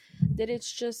lately. That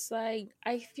it's just like,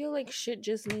 I feel like shit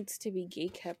just needs to be gay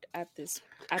kept at this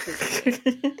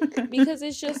point. Because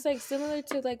it's just like similar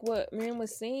to like what Miriam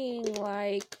was saying,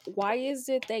 like, why is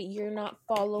it that you're not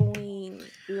following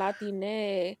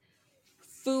Latine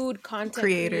food content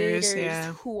creators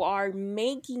yeah. who are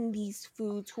making these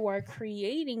foods, who are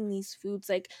creating these foods?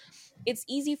 Like, it's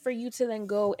easy for you to then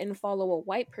go and follow a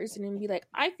white person and be like,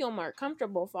 I feel more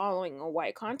comfortable following a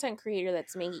white content creator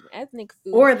that's making ethnic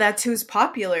food. Or that's who's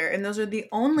popular, and those are the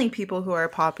only people who are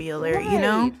popular,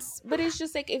 right. But it's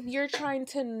just like, if you're trying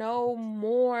to know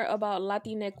more about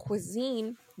Latina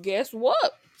cuisine, guess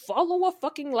what? Follow a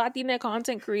fucking Latina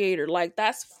content creator. Like,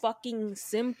 that's fucking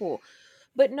simple.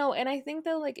 But no, and I think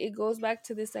that, like, it goes back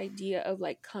to this idea of,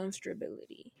 like,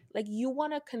 comfortability. Like, you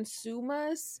want to consume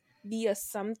us via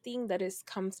something that is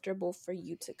comfortable for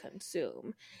you to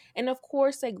consume. And of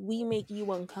course, like, we make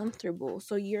you uncomfortable,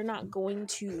 so you're not going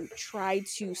to try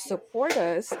to support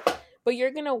us, but you're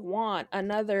going to want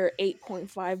another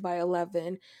 8.5 by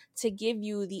 11 to give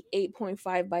you the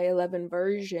 8.5 by 11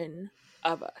 version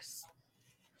of us.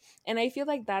 And I feel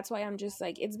like that's why I'm just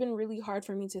like, it's been really hard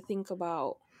for me to think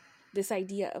about this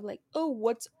idea of like, oh,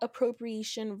 what's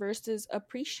appropriation versus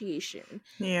appreciation?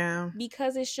 Yeah.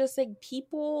 Because it's just like,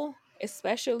 people,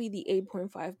 especially the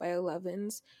 8.5 by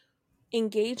 11s,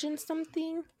 engage in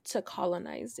something to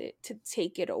colonize it, to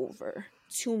take it over,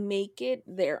 to make it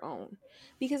their own.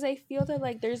 Because I feel that,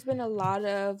 like, there's been a lot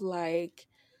of like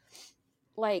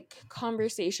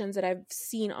conversations that I've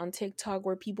seen on TikTok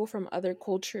where people from other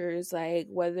cultures, like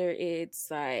whether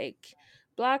it's like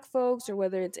Black folks or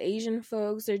whether it's Asian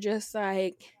folks, they're just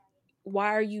like, why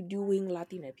are you doing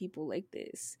Latina people like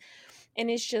this? And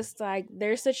it's just like,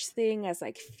 there's such thing as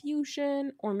like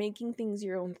fusion or making things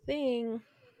your own thing,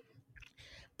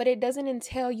 but it doesn't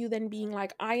entail you then being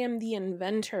like, I am the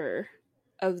inventor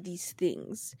of these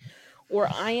things, or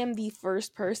I am the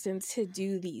first person to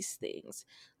do these things.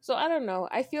 So I don't know.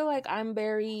 I feel like I'm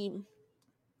very,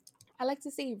 I like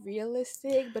to say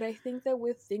realistic, but I think that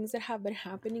with things that have been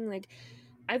happening, like,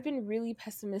 I've been really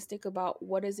pessimistic about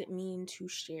what does it mean to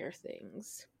share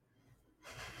things,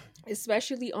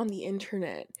 especially on the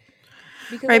internet.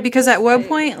 Because at what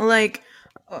point, like,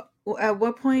 at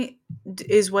what point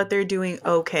is what they're doing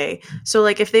okay? So,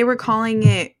 like, if they were calling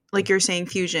it, like you're saying,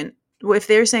 fusion, if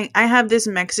they're saying, I have this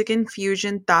Mexican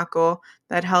fusion taco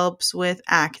that helps with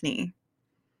acne.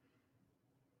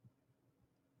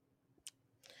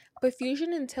 But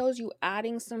fusion entails you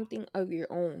adding something of your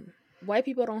own. White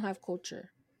people don't have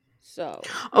culture. So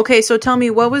okay, so tell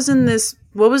me, what was in this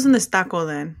taco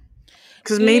then?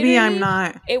 Because maybe I'm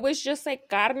not. It was just like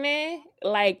carne,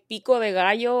 like pico de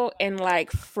gallo, and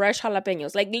like fresh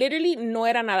jalapenos. Like, literally no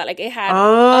era nada. Like, it had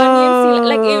onions.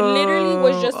 Like, it literally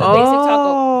was just a basic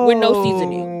taco with no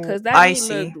seasoning. Because that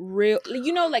looked real.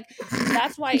 You know, like,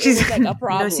 that's why it was like a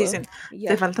problem. No season.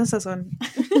 Yeah. Te falta sazón.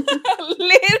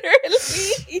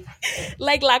 Literally.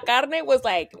 Like, la carne was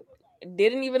like,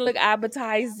 didn't even look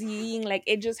appetizing. Like,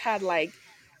 it just had like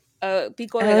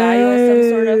pico de gallo, some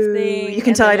sort of Oh, thing. you can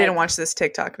And tell then I didn't like watch this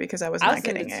TikTok because I was I'll not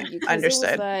send getting it to it. you because it was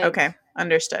Understood. like Okay,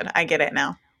 understood. I get it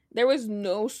now. there was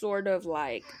no sort of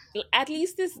like at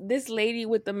least this lady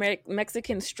with the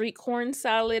Mexican street corn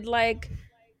salad, like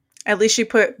At least she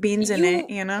put beans in it,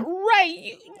 you you know?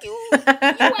 right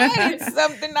you added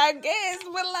something, I guess,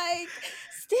 but like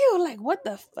still, like, what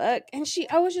the fuck? And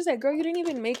I was just like, girl, you didn't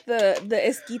even make the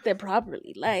esquite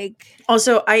properly, like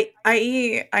Also, I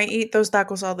eat those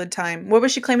tacos all the time. What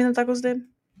was she claiming the tacos did?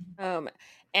 um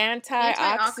Antioxidant.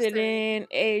 antioxidant,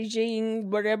 aging,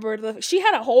 whatever she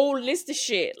had a whole list of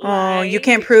shit, Oh, you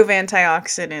can't like prove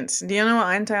antioxidants. Do you know what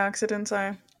antioxidants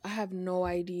are? I have no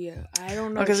idea. I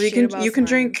don't know Okay, so shit about you can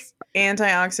drink science.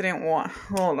 antioxidant water.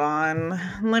 Hold on,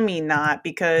 let me not,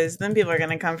 because then people are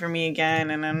gonna come for me again,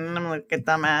 and then I'm gonna look at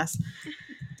dumbass.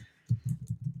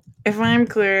 If I'm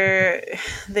clear,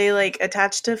 they like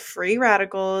attach to free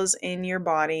radicals in your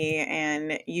body,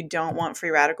 and you don't want free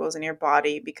radicals in your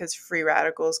body because free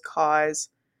radicals cause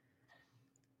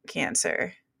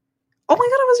cancer. Oh my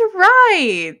god, I was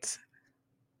right.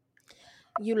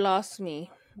 You lost me.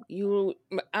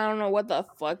 I don't know what the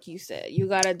fuck you said. You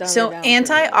gotta dumb it So down for me.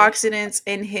 antioxidants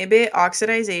inhibit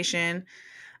oxidation,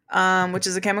 which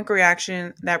is a chemical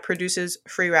reaction that produces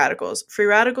free radicals. Free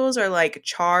radicals are like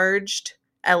charged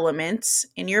elements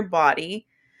in your body,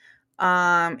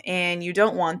 and you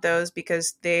don't want those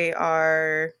because they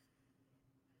are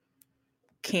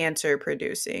cancer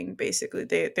producing. Basically,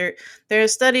 there are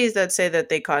studies that say that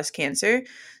they cause cancer.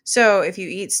 So if you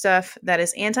eat stuff that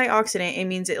is antioxidant, it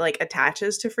means it like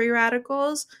attaches to free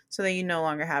radicals so that you no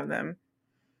longer have them.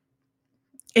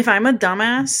 If I'm a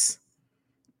dumbass,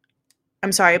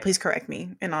 I'm sorry, please correct me,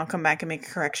 and I'll come back and make a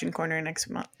correction corner next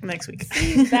week.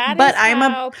 See, that But is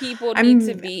how people need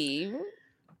to be.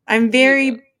 I'm You,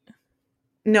 very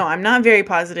no, I'm not very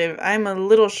positive. I'm a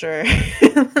little sure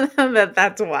that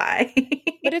that's why.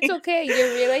 but it's okay.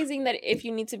 You're realizing that if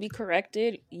you need to be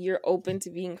corrected, you're open to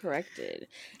being corrected.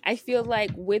 I feel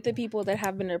like with the people that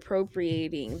have been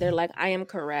appropriating, they're like, I am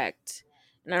correct.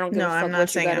 And I don't give No, a I'm fuck not what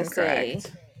you saying gotta I'm say.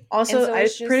 correct. And Also, so I'm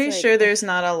it's just pretty like, sure there's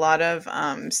not a lot of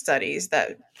studies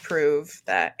that prove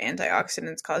that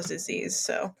antioxidants cause disease.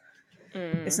 So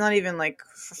it's not even like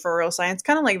for real science.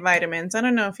 Kind of like vitamins. I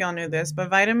don't know if y'all knew this, but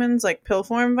vitamins, like pill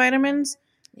form vitamins,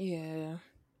 yeah,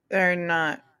 they're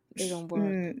not. they don't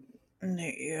work.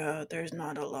 Yeah, there's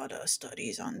not a lot of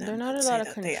studies on They're them not that a say lot of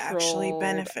that they actually controlled.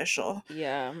 beneficial.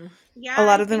 Yeah. Yeah, A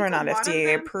lot I of them think are a not lot of FDA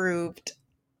them. approved.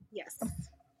 Yes,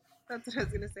 that's what I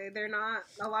was gonna say. They're not.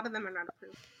 A lot of them are not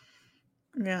approved.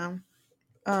 Yeah.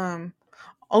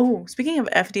 Oh, speaking of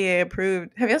FDA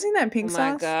approved, have y'all seen that Oh pink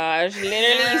my sauce? gosh!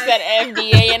 Literally, you Yes. said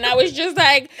FDA, and I was just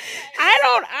like, I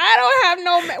don't have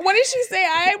no. What did she say?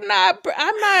 I'm not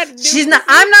She's doing not. this.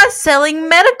 I'm not selling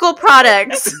medical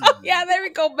products, Oh yeah, there we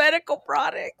go. Medical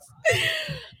products,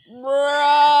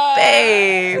 bruh.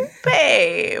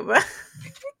 babe.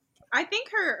 I think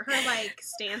her like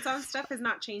stance on stuff has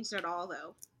not changed at all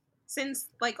though, since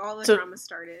like all the So drama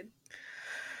started.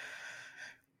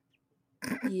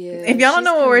 Yeah, if y'all don't she's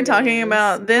know what we're talking convinced.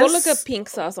 about, Go look up this pink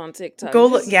sauce on TikTok. go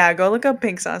look. Yeah, go look up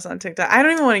pink sauce on TikTok. I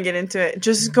don't even want to get into it.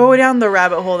 Just go down the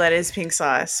rabbit hole that is pink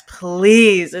sauce,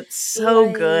 please. It's so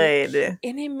like, good.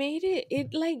 and it made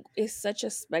it like is such a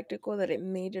spectacle that it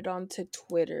made it onto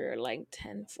Twitter like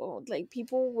tenfold. Like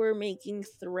people were making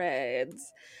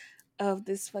threads of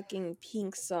this fucking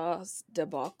pink sauce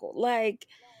debacle. Like,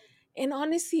 and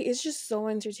honestly, it's just so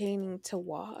entertaining to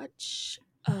watch.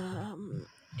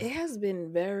 It has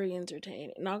been very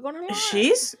entertaining, not gonna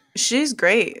lie. She's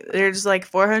great. There's like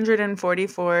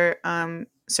 444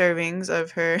 servings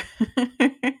of her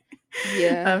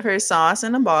Yeah, of her sauce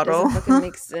in a doesn't bottle. fucking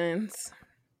make sense.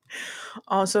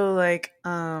 Also, like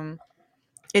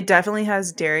it definitely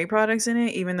has dairy products in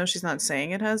it, even though she's not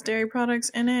saying it has dairy products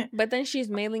in it. But then she's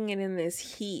mailing it in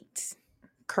this heat.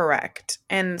 Correct.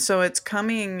 And so it's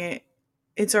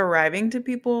arriving to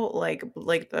people like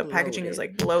the packaging is Bloated.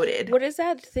 like bloated. What is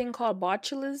that thing called?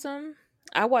 Botulism?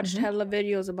 I watched Mhm. hella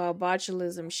videos about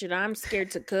botulism. Shit, I'm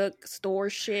scared to cook, store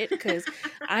shit, because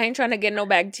I ain't trying to get no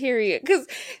bacteria. Because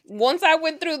once I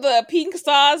went through the pink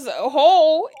sauce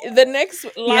hole, the next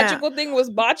logical thing was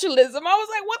botulism. I was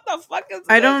like, what the fuck is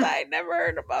I this? don't I never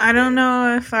heard about I don't this.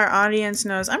 know if our audience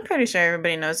knows. I'm pretty sure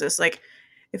everybody knows this. Like,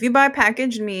 if you buy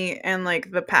packaged meat and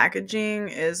like the packaging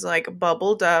is like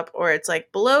bubbled up or it's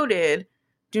like bloated,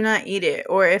 do not eat it.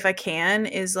 Or if a can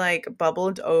is like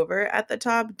bubbled over at the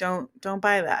top, don't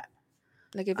buy that.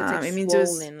 Like if it's like It means it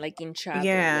was swollen, like hinchado,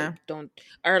 yeah. like don't,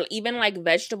 or even like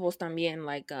vegetables también,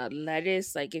 like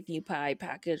lettuce, like if you buy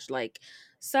packaged like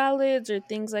salads or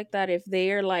things like that, if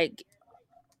they're like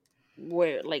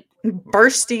where like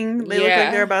bursting. They look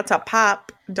like they're about to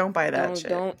pop. Don't buy that shit.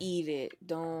 Don't eat it.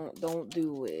 Don't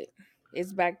do it.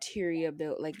 It's bacteria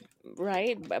built, like,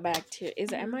 right? Bacteria.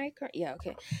 Is it? Am I correct? Yeah.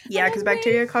 Okay. Yeah, because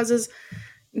bacteria causes.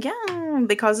 Yeah,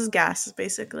 they causes gas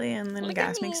basically, and then the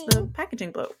gas makes the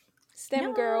packaging bloat.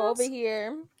 STEM girl over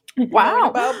here. Wow. Learn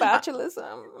about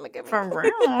botulism. Look at me. For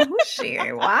real? Who's she?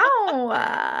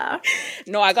 Wow.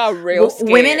 No, I got real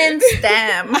scared. Women in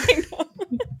STEM. I know.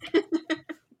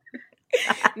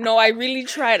 No, I really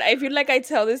tried. I feel like I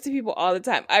tell this to people all the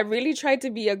time. I really tried to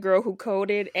be a girl who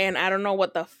coded, and I don't know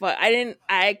what the fuck.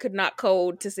 I could not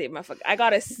code to save my fuck. I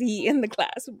got a C in the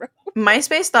class, bro.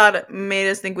 MySpace thought made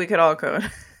us think we could all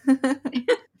code.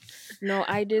 No,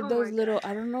 I did those little,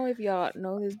 I don't know if y'all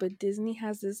know this, but Disney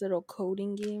has this little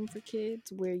coding game for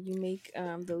kids where you make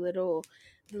the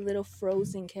little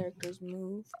frozen characters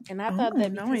move. And I thought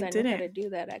that because I knew how to do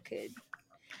that, I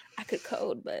could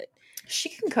code, but she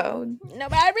can code. No,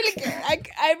 but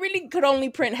I really could only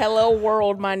print "Hello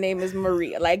World, my name is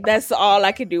Maria." Like, that's all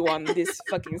I could do on this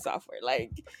fucking software.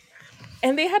 Like,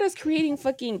 and they had us creating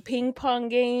fucking ping pong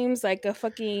games, like a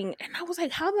fucking, and I was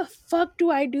like, how the fuck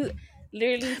do I do?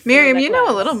 Literally, Miriam, you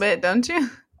know a little bit, don't you?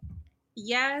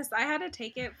 Yes, I had to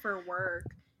take it for work,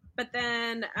 but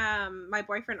then my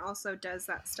boyfriend also does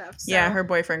that stuff. So yeah, her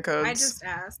boyfriend codes. I just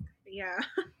asked. Yeah.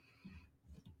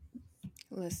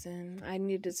 Listen, I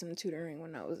needed some tutoring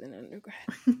when I was in undergrad.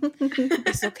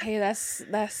 It's okay.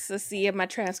 That's a C in my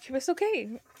transcript. It's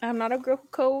okay. I'm not a girl who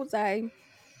codes. I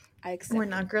accept. We're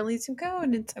not girlies who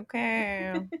code. It's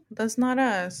okay. That's not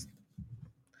us.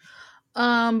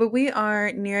 But we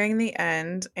are nearing the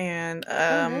end, and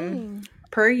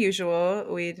per usual,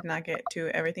 we did not get to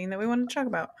everything that we wanted to talk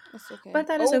about. That's okay. But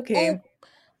that is okay.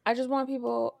 I just wanted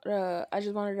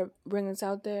to bring this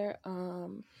out there.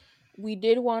 We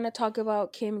did want to talk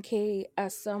about Kim K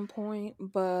at some point,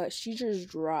 but she just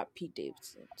dropped Pete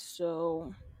Davidson.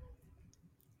 So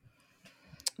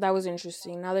that was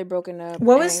interesting. Now they're broken up.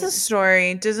 What was the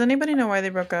story? Does anybody know why they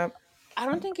broke up? I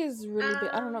don't think it's really big.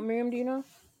 I don't know. Miriam, do you know?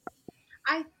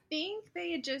 I think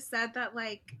they had just said that,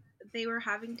 like, they were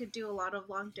having to do a lot of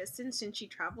long distance and she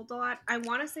traveled a lot. I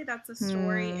want to say that's a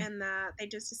story, and that they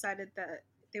just decided that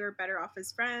they were better off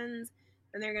as friends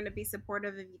and they're going to be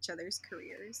supportive of each other's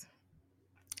careers.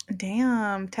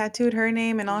 Damn, tattooed her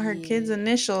name and all her kids'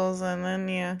 initials, and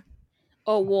then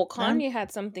Oh, well, Kanye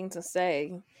had something to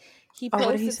say. He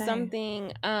posted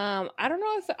something. I don't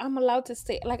know if I'm allowed to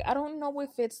say, like, I don't know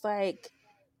if it's like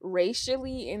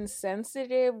racially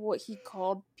insensitive what he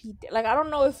called Pete. Like, I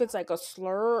don't know if it's like a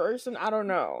slur or something. I don't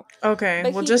know. Okay,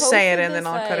 but we'll just say it and then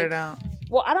I'll cut it out.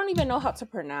 Well, I don't even know how to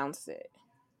pronounce it.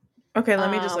 Okay,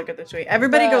 let me just look at the tweet.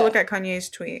 Everybody go look at Kanye's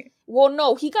tweet. Well,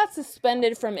 no, he got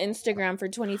suspended from Instagram for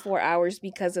 24 hours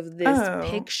because of this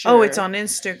picture. Oh, it's on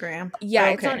Instagram. Yeah,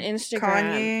 it's on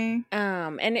Instagram.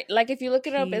 Kanye. And it, like, if you look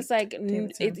it up, it's like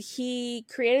he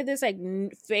created this like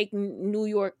fake New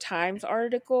York Times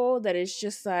article that is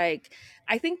just like,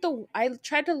 I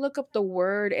tried to look up the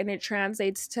word and it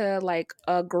translates to like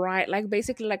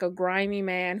basically like a grimy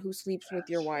man who sleeps with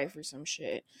your wife or some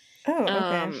shit. Oh,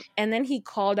 okay. And then he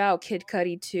called out Kid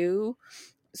Cudi too.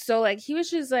 So, like, he was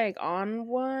just, like, on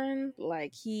one.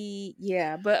 Like,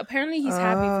 but apparently he's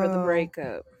happy for the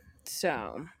breakup.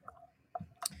 So,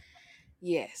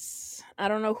 yes. I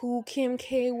don't know who Kim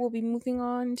K will be moving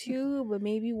on to, but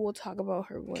maybe we'll talk about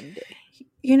her one day.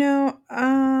 You know,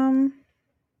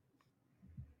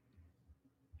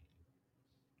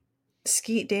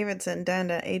 Skeet Davidson died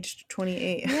at age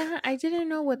 28. Yeah, I didn't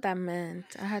know what that meant.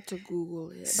 I had to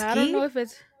Google it. Skeet? But I don't know if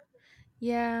it's...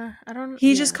 Yeah, I don't...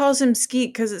 He just calls him Skeet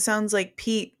because it sounds like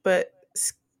Pete, but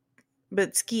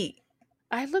Skeet.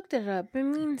 I looked it up. It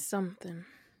means something.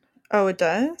 Oh, it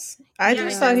does? I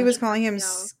just thought he was calling him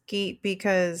Skeet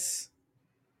because...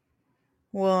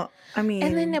 Well, I mean...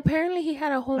 And then apparently he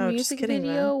had a whole music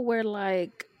video where,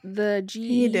 like... The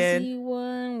G-Eazy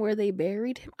one where they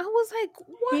buried him. I was like,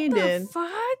 what the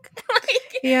fuck?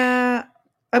 Like, yeah.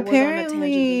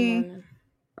 Apparently.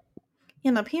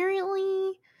 And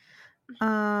apparently.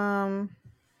 Well,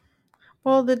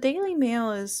 the Daily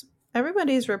Mail is...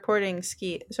 Everybody's reporting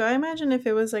Skeet. So I imagine if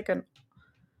it was like a...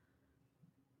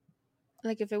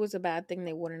 Like if it was a bad thing,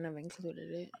 they wouldn't have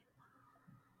included it.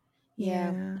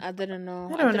 Yeah, I didn't know.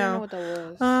 I didn't know what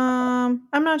that was.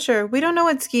 I'm not sure. We don't know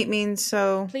what Skeet means,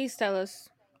 so... Please tell us.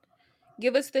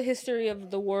 Give us the history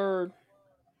of the word.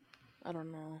 I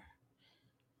don't know.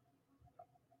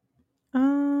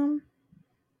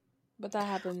 But that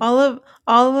happened. All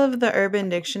of the urban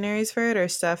dictionaries for it are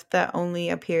stuff that only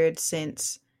appeared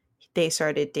since they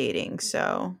started dating,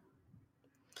 so...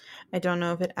 I don't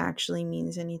know if it actually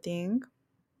means anything.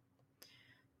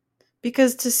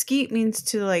 Because to skeet means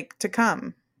to like to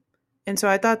come. And so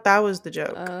I thought that was the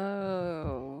joke.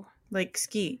 Oh. Like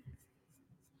skeet.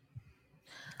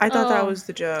 I thought that was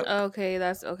the joke. Okay,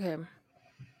 that's okay.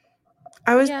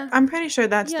 I'm pretty sure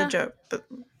that's the Yeah. joke. But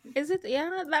Is it? Yeah,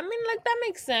 I mean, like that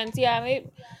makes sense. Yeah, I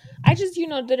mean, I just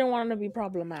didn't want to be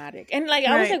problematic, and like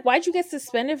I was Right. like, why'd you get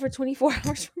suspended for 24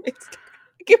 hours from Instagram?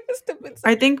 It must have been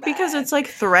I think something because bad. it's like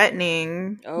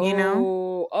threatening, you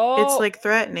know? Oh, It's like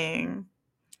threatening.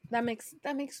 that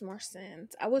makes more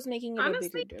sense. I was making it Honestly,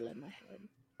 a bigger deal in my head.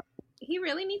 he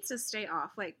really needs to stay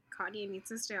off. Like Kanye needs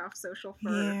to stay off social for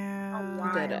Yeah. a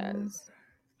while. Deadass.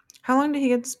 How long did he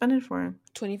get suspended for?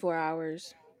 24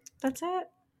 hours. That's it?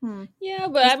 Yeah,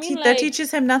 but I mean, that like,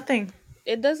 teaches him nothing.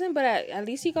 it doesn't. But at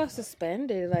least he got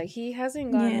suspended. Like he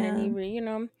hasn't gotten any,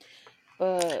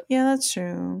 But yeah, that's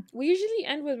true. We usually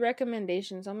end with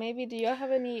recommendations. So maybe, do y'all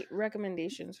have any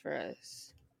recommendations for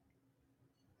us?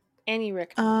 Any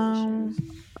recommendations?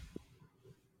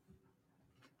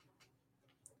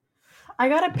 I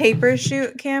got a paper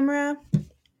shoot camera.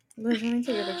 Liz, let me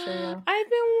take a picture of you. I've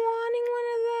been wanting one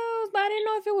of those, but I didn't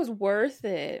know if it was worth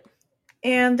it.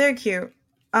 And they're cute.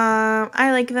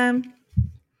 I like them.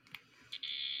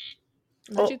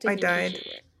 I died.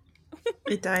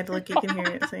 It died. Look, you can hear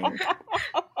it saying.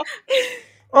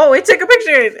 Oh, it took a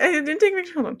picture. I didn't take a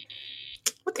picture. Hold on.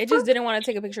 What the It fuck? just didn't want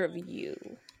to take a picture of you.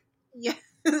 Yes,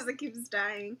 it keeps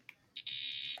dying.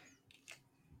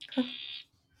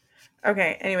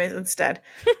 Okay, anyways, it's dead.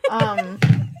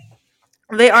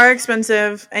 They are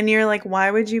expensive, and you're like,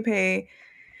 why would you pay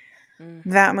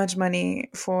that much money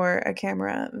for a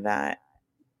camera that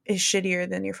is shittier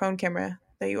than your phone camera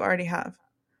that you already have?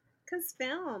 Because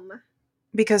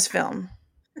film.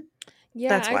 Yeah,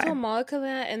 that's I why. told Malika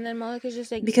that, and then Malika's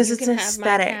just like, because you it's can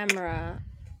aesthetic. have my camera.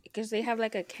 Because they have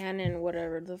like a Canon,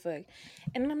 whatever the fuck.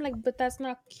 And I'm like, but that's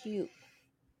not cute.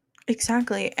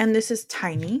 Exactly. And this is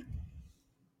tiny.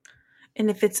 And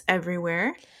it fits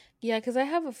everywhere. Yeah, because I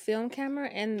have a film camera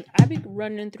and I be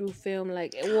running through film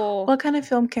like, well, what kind of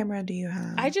film camera do you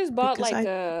have? I just bought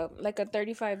a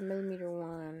 35mm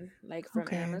one, like from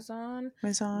Amazon.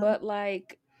 But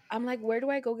like, I'm like, where do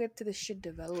I go get this shit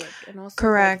developed? And also,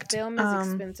 correct. Like, film is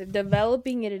expensive.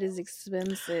 Developing it is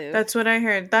expensive. That's what I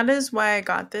heard. That is why I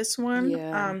got this one.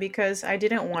 Yeah. Because I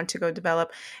didn't want to go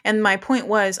develop. And my point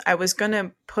was, I was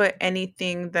gonna put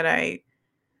anything that I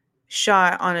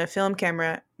shot on a film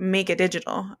camera, make it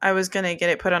digital. I was gonna get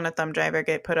it put on a thumb drive or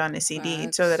get it put on a CD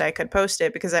so that I could post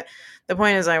it, because the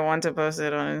point is I want to post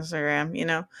it on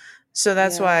Instagram, so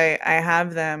that's why I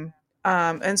have them.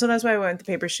 And so that's why I went with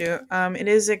the paper shoot. It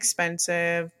is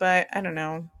expensive, but I don't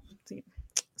know,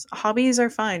 hobbies are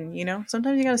fun,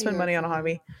 sometimes you gotta spend money on a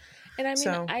hobby. And I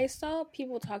mean, I saw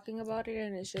people talking about it,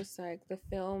 and it's just like the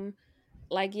film,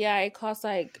 like, yeah, it costs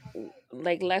like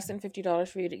less than $50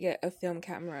 for you to get a film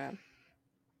camera,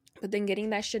 but then getting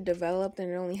that shit developed,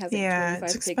 and it only has like 25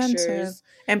 it's expensive. pictures,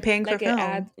 and paying like for film.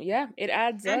 And it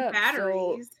adds up.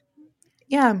 batteries.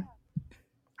 Yeah.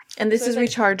 And this is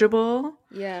rechargeable.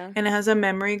 Yeah. And it has a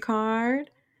memory card.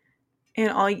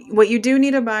 And what you do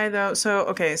need to buy though,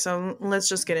 so let's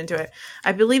just get into it.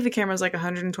 I believe the camera is like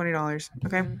 $120.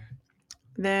 Okay.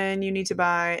 Then you need to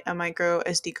buy a micro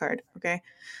SD card. Okay.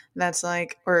 That's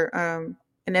like, or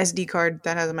an SD card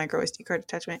that has a micro SD card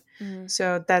attachment.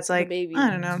 So that's like, I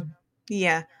don't know.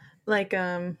 Yeah. Like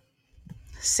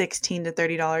 $16 to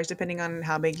 $30 depending on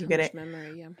how big you get it.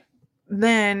 Memory, yeah.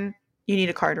 Then you need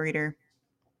a card reader.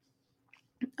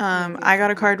 I got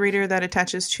a card reader that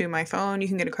attaches to my phone. You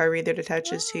can get a card reader that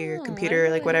attaches to your computer,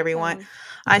 like whatever you want.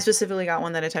 I specifically got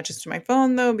one that attaches to my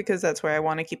phone though, because that's where I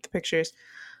want to keep the pictures.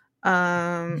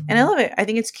 And I love it. I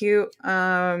think it's cute.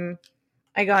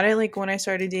 I got it like when I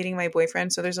started dating my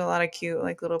boyfriend, so there's a lot of cute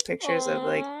like little pictures of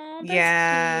like,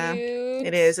 yeah, cute.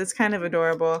 It is. It's kind of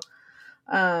adorable.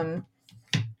 So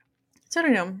I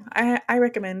don't know. I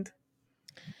recommend.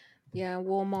 Yeah,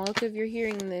 well, Malika, if you're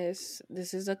hearing this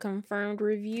is a confirmed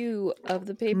review of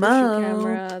the paper shoot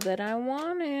camera that I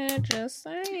wanted. Just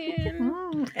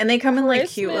saying. And they come in like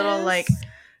cute little like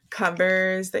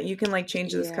covers that you can like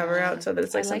change this cover out so that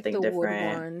it's like something the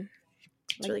different. Wood one.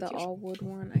 It's really the cute. all wood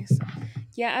one I saw.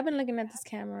 Yeah, I've been looking at this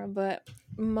camera, but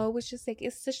Mo was just like,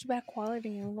 it's such bad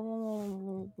quality. And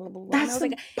I was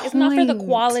like, it's not for the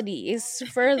quality, it's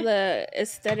for the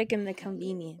aesthetic and the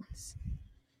convenience.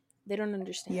 They don't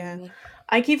understand me.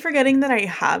 I keep forgetting that I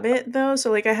have it though, so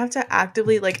like I have to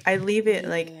actively like I leave it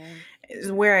like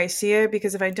where I see it,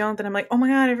 because if I don't, then I'm like, oh my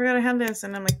god, I forgot I have this,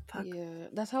 and I'm like, fuck. Yeah,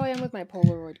 that's how I am with my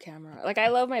Polaroid camera. Like I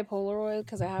love my Polaroid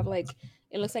because I have like,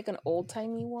 it looks like an old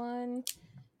timey one,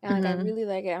 And like I really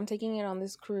like it. I'm taking it on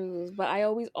this cruise, but I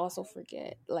always also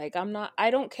forget. Like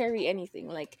I don't carry anything.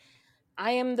 Like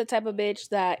I am the type of bitch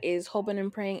that is hoping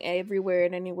and praying everywhere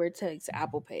and anywhere takes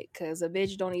Apple Pay, because a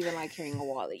bitch don't even like carrying a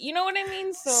wallet. You know what I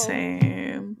mean? So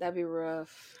Same. that'd be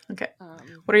rough. Okay.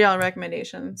 What are y'all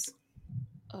recommendations?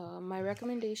 My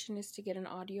recommendation is to get an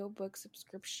audiobook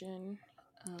subscription.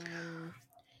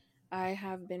 I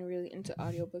have been really into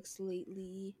audiobooks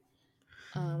lately.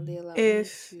 They allow me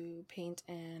to paint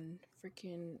and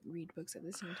freaking read books at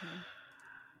the same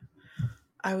time.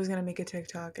 I was gonna make a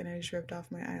TikTok and I just ripped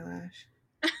off my eyelash.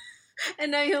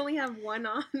 And now you only have one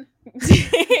on.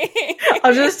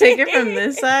 I'll just take it from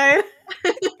this side.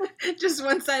 Just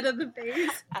one side of the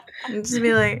face. And just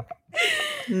be like,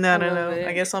 no.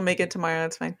 I guess I'll make it tomorrow.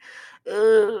 It's fine.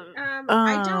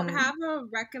 I don't have a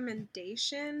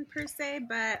recommendation per se,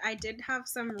 but I did have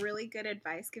some really good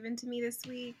advice given to me this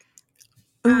week.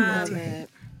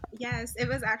 Yes, it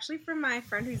was actually from my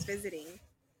friend who's visiting.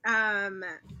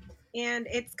 And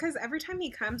it's because every time he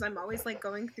comes, I'm always like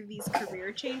going through these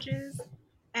career changes.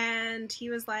 And he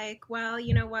was like, well,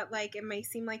 you know what? Like, it may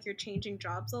seem like you're changing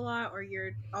jobs a lot or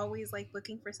you're always like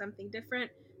looking for something different.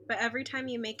 But every time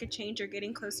you make a change, you're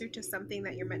getting closer to something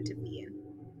that you're meant to be in.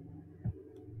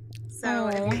 So,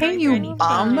 hey, you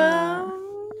Bamba.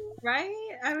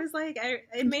 Right? I was like,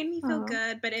 it made me feel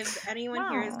good. But if anyone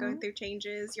here is going through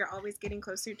changes, you're always getting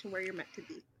closer to where you're meant to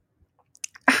be.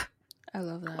 I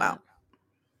love that. Wow.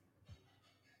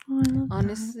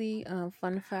 Honestly,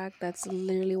 fun fact, that's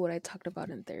literally what I talked about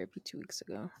in therapy 2 weeks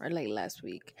ago, or like last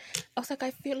week. I was like,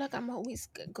 I feel like I'm always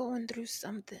going through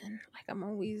something. Like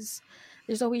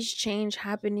there's always change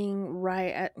happening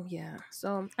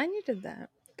so I needed that.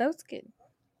 That was good.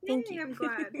 Thank you. I'm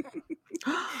glad.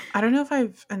 I don't know if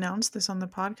I've announced this on the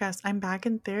podcast. I'm back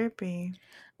in therapy.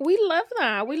 We love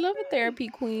that. We love a therapy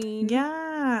queen.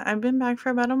 Yeah, I've been back for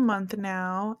about a month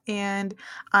now, and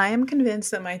I am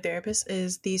convinced that my therapist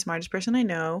is the smartest person I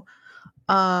know.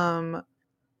 I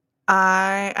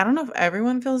don't know if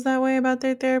everyone feels that way about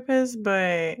their therapist,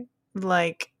 but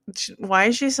like, why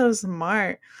is she so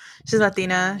smart? She's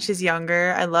Latina, she's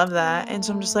younger. I love that. And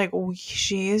so I'm just like,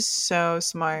 she is so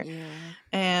smart. Yeah.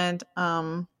 And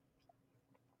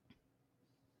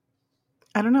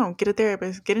I don't know, get a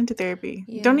therapist, get into therapy.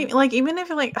 Yeah. Don't even like, even if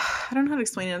like, I don't know how to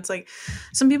explain it. It's like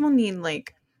some people need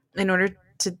like, in order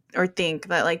to, or think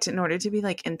that like in order to be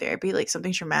like in therapy, like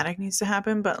something traumatic needs to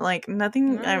happen, but like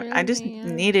nothing. Really, I just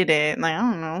needed it. Like, I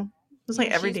don't know. It was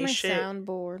like everyday shit. She's my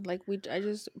soundboard. Like I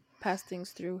just pass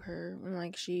things through her, and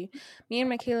like me and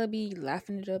Michaela be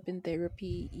laughing it up in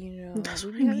therapy. You know, that's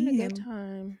what I mean. Having a good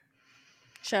time.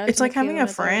 It's like having a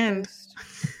friend.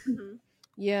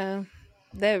 Yeah,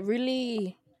 that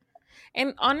really.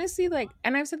 And honestly, like,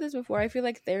 and I've said this before, I feel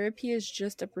like therapy is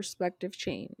just a perspective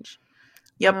change.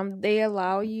 Yep.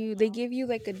 They give you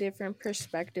like a different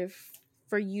perspective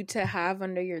for you to have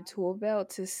under your tool belt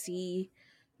to see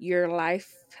your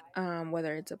life,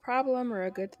 whether it's a problem or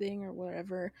a good thing or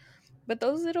whatever. But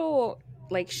those little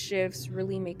like shifts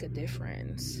really make a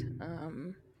difference.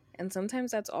 And sometimes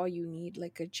that's all you need,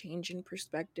 like a change in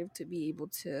perspective to be able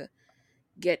to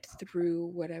get through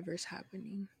whatever's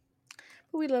happening.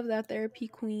 But we love that therapy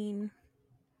queen.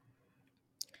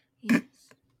 Yes.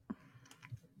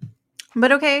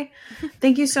 But okay,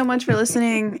 thank you so much for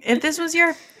listening. If this was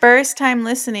your first time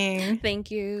listening,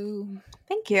 thank you.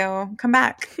 Come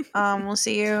back. We'll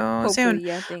see you soon.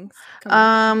 Yeah, thanks.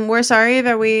 We're sorry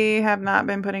that we have not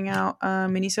been putting out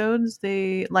minisodes.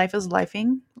 The life is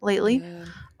lifing lately.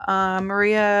 Yeah.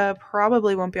 Maria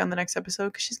probably won't be on the next episode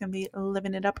because she's gonna be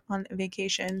living it up on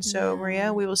vacation. So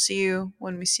Maria, we will see you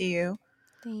when we see you.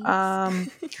 Thanks.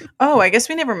 I guess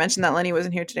we never mentioned that Lenny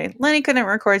wasn't here today. Lenny couldn't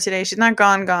record today. She's not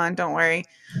gone. Don't worry.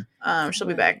 She'll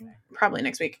be back probably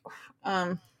next week.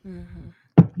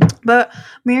 But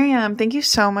Miriam, thank you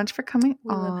so much for coming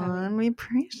on. We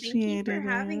appreciate it. Thank you for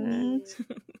having me.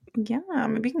 Yeah,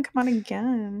 maybe you can come on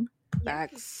again.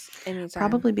 Facts. Anytime.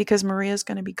 Probably because Maria's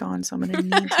gonna be gone, so I'm gonna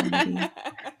need somebody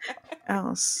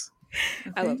else.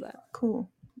 Okay? I love that. Cool.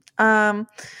 But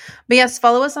yes,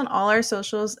 follow us on all our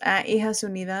socials at Hijas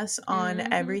Unidas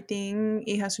on everything.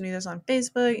 Hijas Unidas on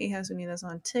Facebook, Hijas Unidas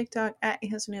on TikTok, at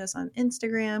Hijas Unidas on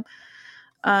Instagram.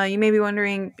 You may be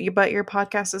wondering, but your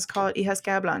podcast is called Hijas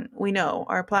que Hablan. We know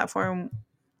our platform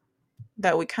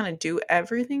that we kind of do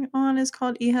everything on is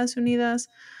called Hijas Unidas.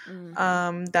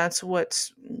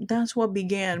 That's what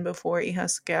began before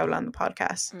Hijas que Hablan, the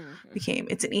podcast, became.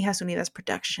 It's an Hijas Unidas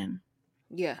production.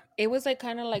 Yeah, it was like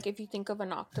kind of like if you think of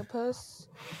an octopus,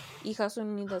 Hijas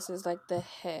Unidas is like the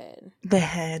head. The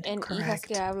head, and correct. Hijas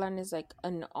que Hablan is like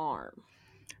an arm.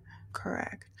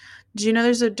 Correct. Do you know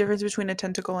there's a difference between a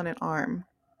tentacle and an arm?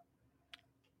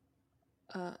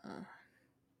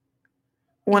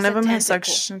 One It's of a them has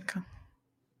tentacle, suction.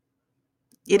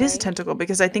 It is a right? tentacle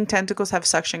because I think tentacles have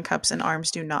suction cups and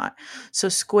arms do not. So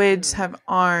squids Mm. have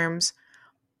arms,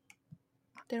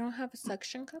 They don't have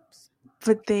suction cups.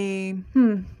 but they.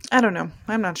 I don't know.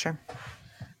 I'm not sure.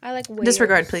 I like whales.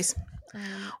 Disregard, please.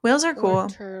 Whales are Or cool.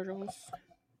 turtles.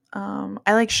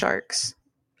 I like sharks.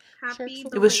 Happy It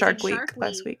was belated Shark Week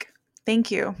last week. Thank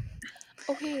you.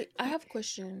 Okay, I have a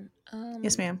question.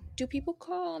 Yes, ma'am. Do people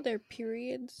call their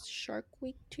periods Shark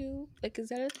Week too? Like, is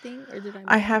that a thing, or did I?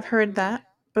 I have heard that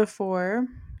before.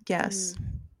 Yes.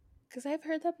 Because I've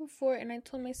heard that before, and I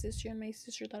told my sister, and my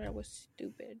sister thought I was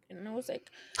stupid, and I was like,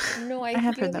 "No, I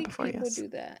have feel heard that like before, people yes. do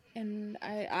that, and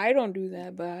I don't do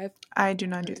that, but I do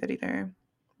not do that either,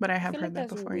 but I have feel heard like that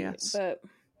that's before. weird, Yes, but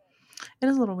it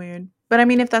is a little weird. But I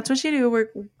mean, if that's what you do, we're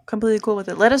completely cool with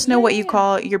it. Let us know what you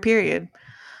call your period.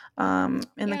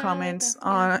 In the comments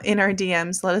in our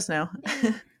DMs. Let us know.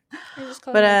 Yeah. I just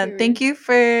call it my But period. thank you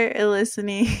for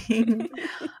listening.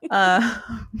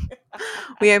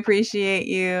 We appreciate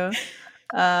you.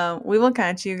 We will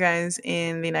catch you guys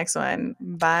in the next one.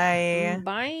 Bye.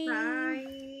 Bye.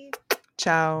 Bye.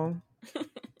 Ciao.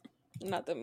 Not the